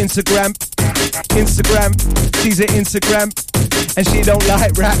 she's an Instagram, she's an Instagram. And she don't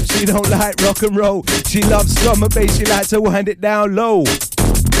like rap, she don't like rock and roll. She loves summer bass, she likes to wind it down low.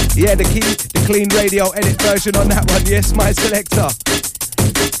 Yeah, the clean radio edit version on that one. Yes, my selector.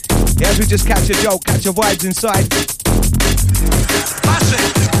 Yeah, as we just catch a joke, catch your vibes inside.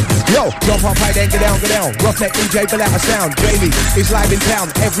 Yo, jump up high, then go down. Roughneck DJ, bill out a sound. Jamie is live in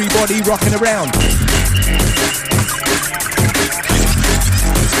town, everybody rocking around.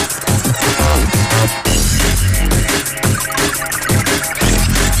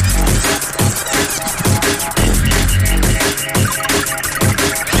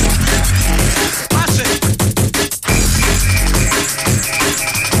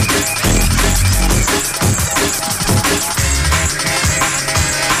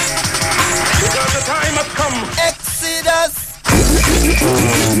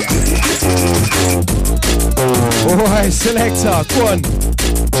 Alright, selector, go on.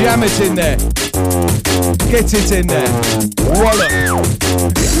 Jam it in there. Get it in there. Wallop.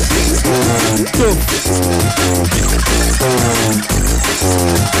 Doof.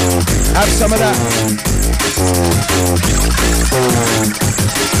 Have some of that.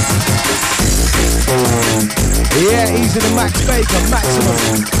 Yeah, easy to Max Baker, maximum.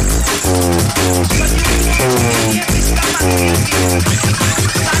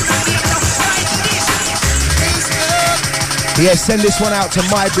 Yeah, send this one out to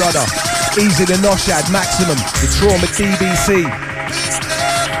my brother, Easy the Noshad, Maximum, the Trauma DBC.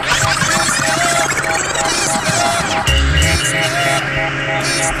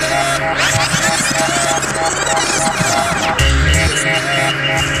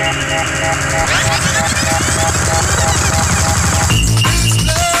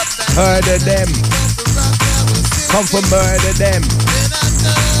 Murder them. Come for murder them.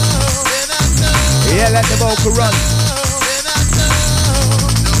 Yeah, let the vocal run.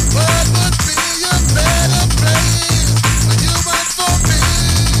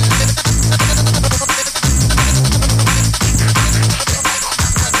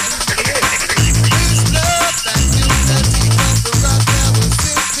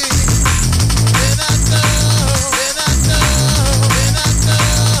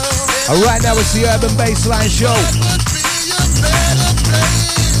 And right now it's the Urban Bassline Show.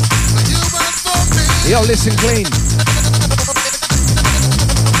 Yo, listen clean.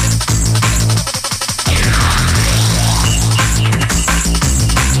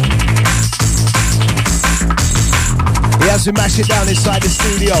 He has to mash it down inside the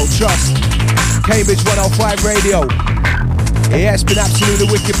studio, trust. Cambridge 105 Radio. Yeah, it's been absolutely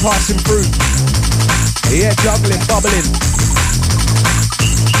wicked passing through. Yeah, juggling, bubbling.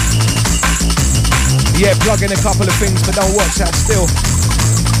 Yeah, plugging a couple of things, but don't watch that still.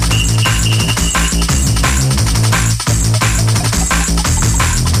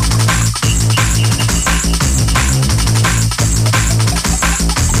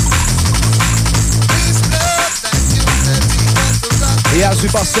 Yeah, as we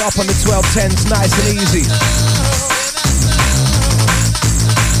bust it up on the 1210s, nice and easy.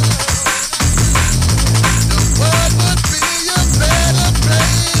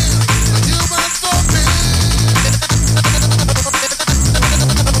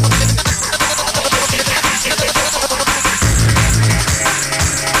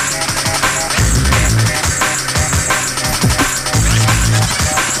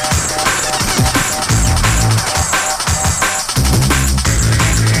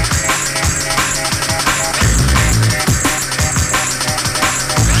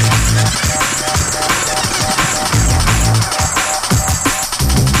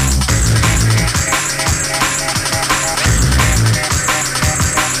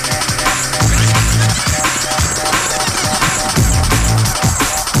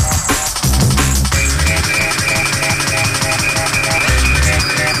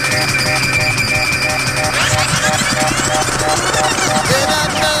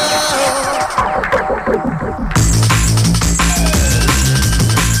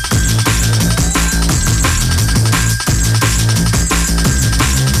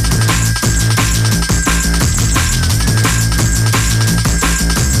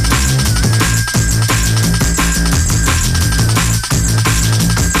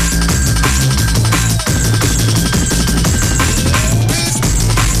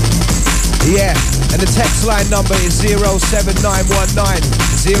 Yeah, and the text line number is 07919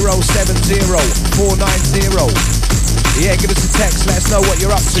 070 490. Yeah, give us a text, let us know what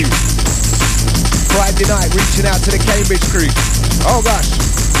you're up to. Friday night, reaching out to the Cambridge crew. Oh gosh.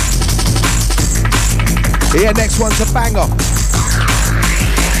 Yeah, next one's a banger.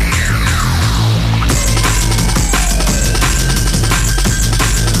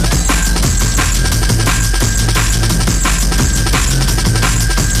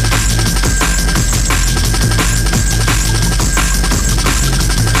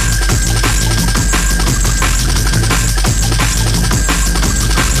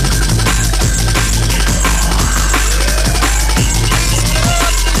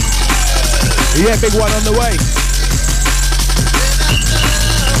 Yeah, big one on the way.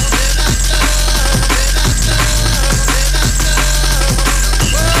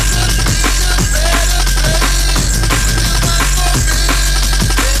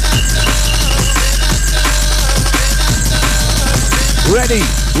 Ready,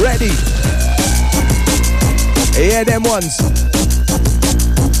 ready. Yeah, them ones.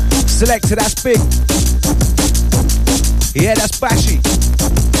 Selected, that's big. Yeah, that's bashy.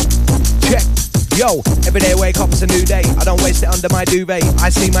 Check. Yo, every day I wake up, it's a new day. I don't waste it under my duvet. I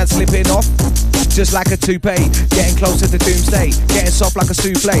see man slipping off, just like a toupee. Getting closer to doomsday, getting soft like a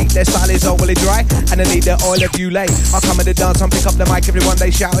souffle. Their style is overly dry, and I need the oil of Ulay. I come in the dance, I pick up the mic, everyone they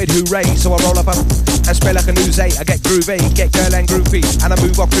shouted hooray. So I roll up and spray like a news 8. I get groovy, get girl and groupie, and I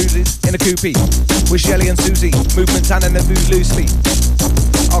move off cruises in a coupe with Shelly and Susie. Movement tan and then move loosely.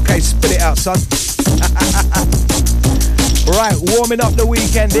 Okay, spit it out, son. Right, warming up the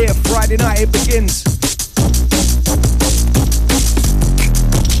weekend here. Friday night it begins.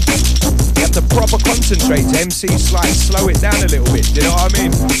 You have to proper concentrate to MC slide, slow it down a little bit, you know what I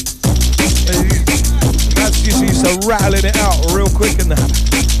mean? That's just used to rattling it out real quick and that.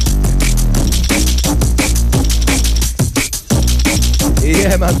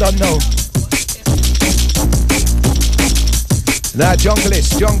 Yeah man, don't know. Nah,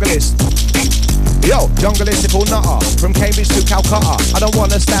 junglist. Yo, jungleistical nutter, from Cambridge to Calcutta. I don't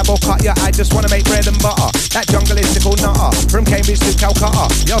wanna stab or cut ya, I just wanna make bread and butter. That jungleistical nutter, from Cambridge to Calcutta.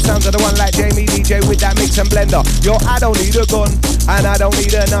 Your sounds are the one like Jamie DJ with that mix and blender. Yo, I don't need a gun, and I don't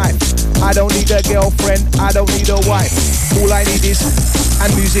need a knife. I don't need a girlfriend, I don't need a wife. All I need is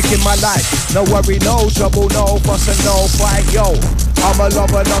and music in my life. No worry, no trouble, no fuss and no fight, yo. I'm a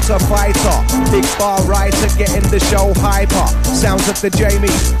lover, not a fighter. Big bar writer, getting the show hyper. Sounds of the Jamie,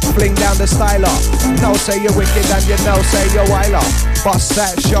 fling down the styler. No say you're wicked and you know say you're wilder. Bust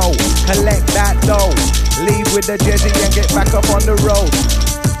that show, collect that dough. Leave with the jizzy and get back up on the road.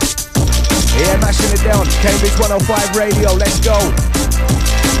 Yeah, mashing it down. Cambridge 105 Radio, let's go.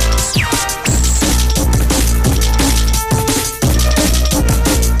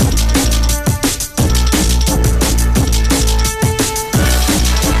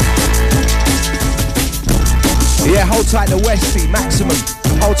 Yeah, hold tight the Westie, maximum.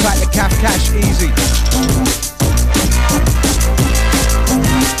 Hold tight the Kash, easy.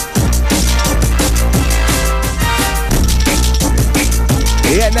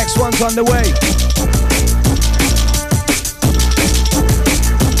 Yeah, next one's on the way.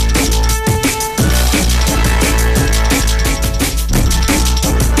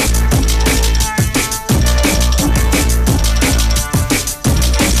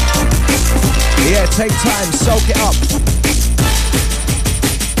 Yeah, take time, soak it up.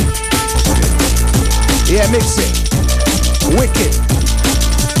 Yeah, mix it. Wicked.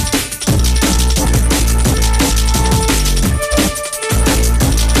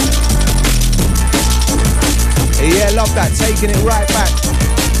 Yeah, love that, taking it right back.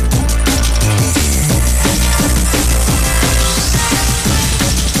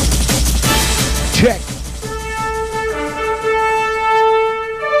 Check.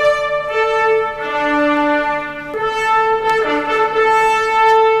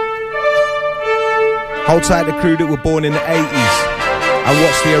 Hold tight the crew that were born in the 80s and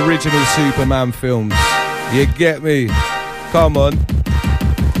watch the original Superman films. You get me? Come on.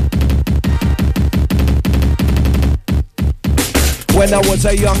 When I was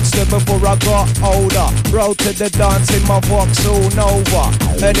a youngster before I got older, rode to the dance in my Vauxhall Nova,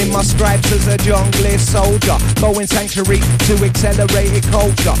 earning my stripes as a junglist soldier, going sanctuary to accelerated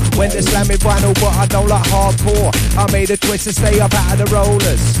culture. Went to slamming vinyl but I don't like hardcore. I made a choice to stay up out of the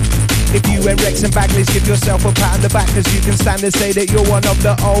rollers. If you went Rex and Bagleys, give yourself a pat on the back, cause you can stand and say that you're one of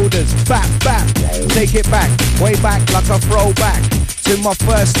the oldest. Bap, bap, take it back, way back like a throwback to my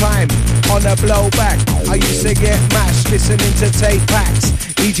first time on a blowback. I used to get mashed listening to tape packs.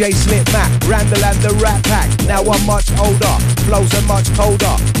 DJ Slip Mac, Randall and the Rat Pack. Now I'm much older, flows are much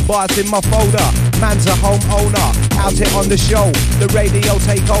colder, bars in my folder, man's a homeowner. Out it on the show, the radio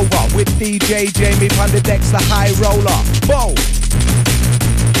take over with DJ Jamie Pundit Dex, the high roller. Bow!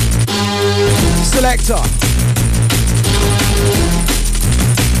 Selector.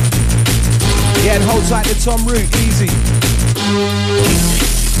 Yeah, and hold tight to Tom Root, easy.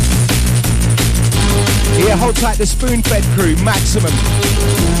 Yeah, hold tight the Spoon-Fed crew, maximum.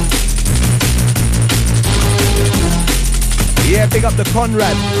 Yeah, big up the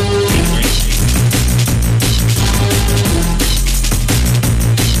Conrad.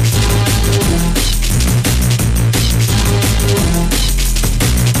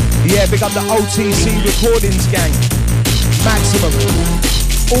 Yeah, big up the OTC Recordings gang. Maximum.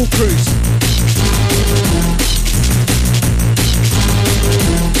 All crews.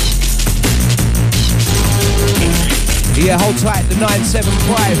 Yeah, hold tight the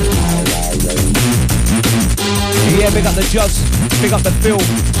 975. Yeah, big up the Juzz. Big up the Phil.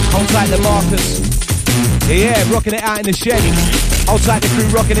 Hold tight the Marcus. Yeah, rocking it out in the shed. Hold tight the crew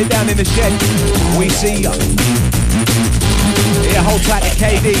rocking it down in the shed. We see ya. Yeah, hold tight to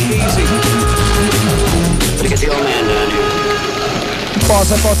KD, easy. Look at the old man down here.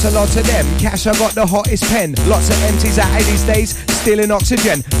 Bars, I got a lot of them. Cash, I got the hottest pen. Lots of empties out of these days, stealing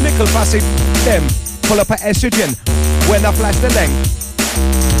oxygen. Nickel fussy, them. Pull up at estrogen when I flash the length.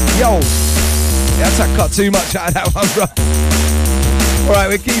 Yo, that's a cut too much out of that one, bro. Alright,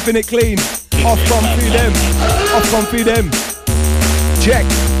 we're keeping it clean. Off gone through them. Off gone through them. Check.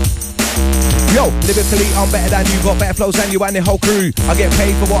 Yo, lyrically I'm better than you, got better flows than you and the whole crew. I get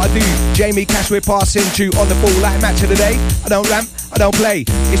paid for what I do. Jamie Cash, we're passing through on the ball like match of the day. I don't ramp, I don't play.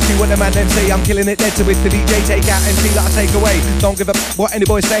 It's true what the man them say. I'm killing it dead to with the DJ take out and see that I take away. Don't give up what any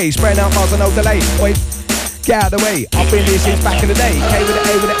boy say. Spraying out bars and no delay. Wait, get out of the way. I've been here since back in the day. K with the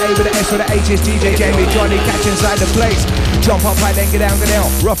A with the A with the S with the H is DJ Jamie. Johnny Cash inside the place. Jump up high then get down, get down.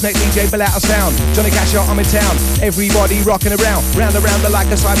 Roughneck DJ, bill out of sound. Johnny Cash out, I'm in town. Everybody rocking around. Round around the like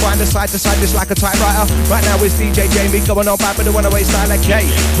a side, wind the side to side just like a typewriter. Right now it's DJ Jamie going on back with the one-away style like K.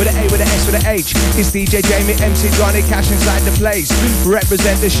 With the A with the S with the H. It's DJ Jamie, MC Johnny Cash inside the place.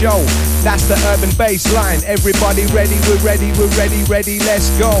 Represent the show. That's the urban bass line. Everybody ready, we're ready, we're ready, ready, let's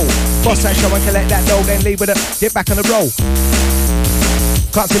go. Boss that show and collect that dough, then leave with it. Get back on the roll.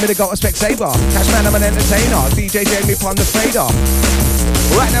 Can't see me to go to Specsavor. Cash man, I'm an entertainer. DJ Jamie upon the fader.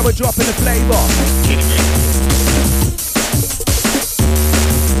 Right now we're dropping the flavour.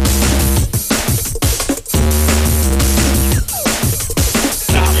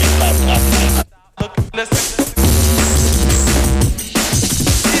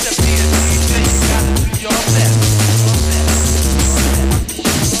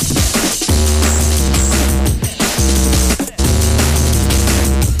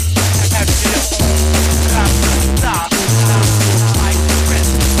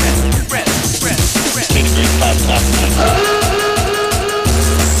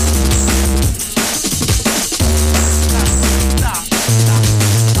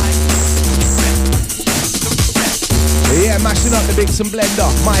 the mix and blender,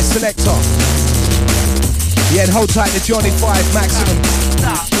 my selector. Yeah, and hold tight to Johnny 5 Maximum.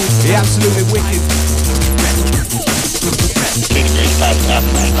 He absolutely wicked.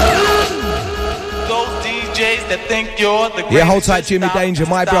 Those DJs that think you're the yeah, hold tight Jimmy Danger,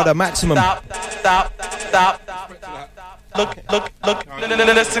 my brother Maximum. Stop. Look,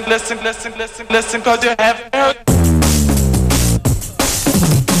 listen, cause you have heard.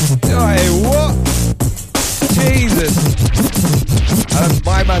 Hey, what? Jesus.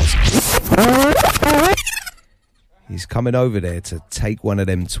 My man's... He's coming over there to take one of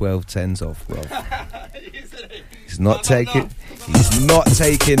them 1210s off, bro. He's not taking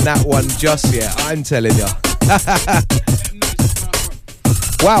that one just yet, I'm telling you.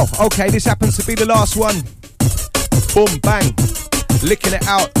 Wow, okay, this happens to be the last one. Boom, bang. Licking it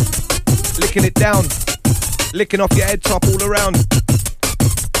out. Licking it down. Licking off your head top all around.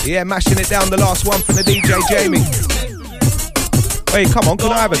 Yeah, mashing it down, the last one from the DJ Jamie. Hey, come on,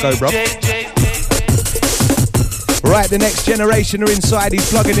 can I have a go, bro? Right, the next generation are inside. He's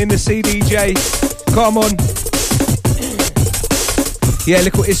plugging in the CDJ. Come on. Yeah,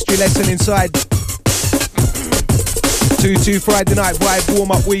 little history lesson inside. 2-2 Friday night vibe,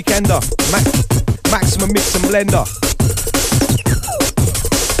 warm-up weekender. Maximum mix and blender.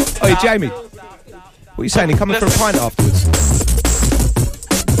 Hey, Jamie. What are you saying? You coming for a pint afterwards?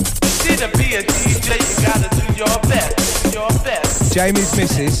 To be a DJ, you gotta do your best. Jamie's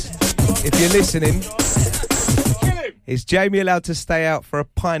missus, if you're listening, is Jamie allowed to stay out for a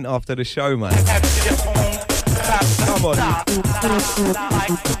pint after the show, man? Come on.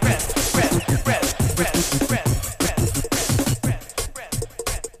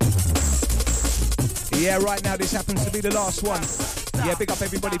 Yeah, right now this happens to be the last one. Yeah, big up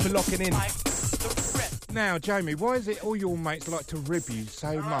everybody for locking in. Now, Jamie, why is it all your mates like to rib you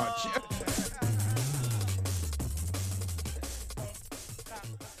so much?